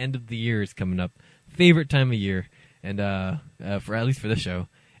it, the end of the year is coming up. Favorite time of year. And for at least for this show.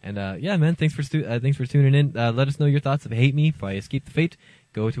 And yeah, man, thanks for tuning in. Let us know your thoughts of Hate Me by Escape the Fate.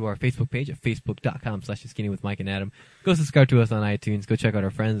 Go to our Facebook page at facebook.com/skinny with Mike and Adam. Go subscribe to us on iTunes. Go check out our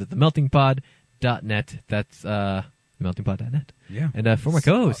friends at themeltingpod.net. That's meltingpod.net. Yeah. And for my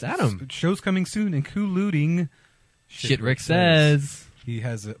co-host, Adam. Show's coming soon, including Shit Rick Says. He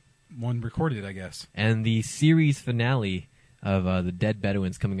has one recorded, I guess. And the series finale of The Dead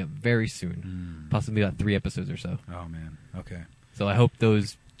Bedouins coming up very soon. Possibly about 3 episodes or so. Oh, man. Okay. So I hope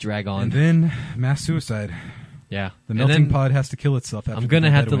those drag on. And then mass suicide. Yeah. The melting pod has to kill itself after I'm going to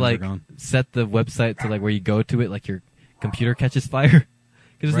the have to Bedouins are gone. set the website to where you go to it like your computer catches fire.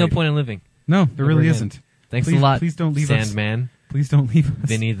 Because there's no Right. point in living. No, there Never really again. isn't. Thanks Please- a lot, please don't leave us. Sandman, Please don't leave us.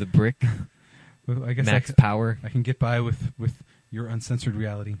 Vinny the Brick, Well, I guess Max Power. I can get by with your uncensored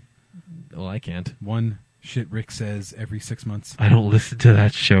reality. Well, I can't. One Shit Rick Says every 6 months. I don't listen to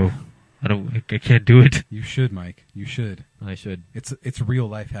that show. I can't do it. You should, Mike. You should. I should. It's real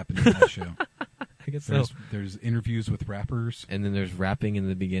life happening in that show. I guess so. There's interviews with rappers, And then there's rapping in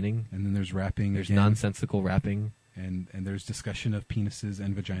the beginning. and then there's rapping. There's again, nonsensical rapping. and there's discussion of penises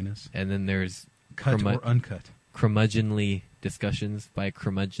and vaginas, And then there's cut or uncut. curmudgeonly discussions by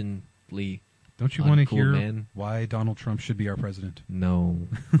curmudgeonly. Don't you want to Uncool hear man. why Donald Trump should be our president? No.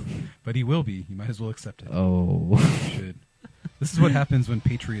 But he will be. You might as well accept it. Oh. You should. This is what happens when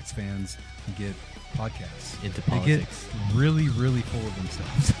Patriots fans get podcasts. Into They get politics. really, really full of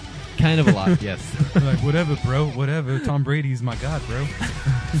themselves. Kind of a lot, yes. They're like, whatever, bro, whatever. Tom Brady's my god, bro.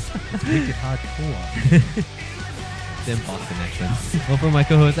 Let's make it hardcore. Them Boston accents. Well, for my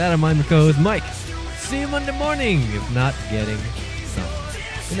co-host Adam, I'm your co-host Mike. See you Monday morning, if not getting some.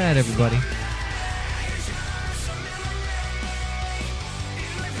 Good night, everybody.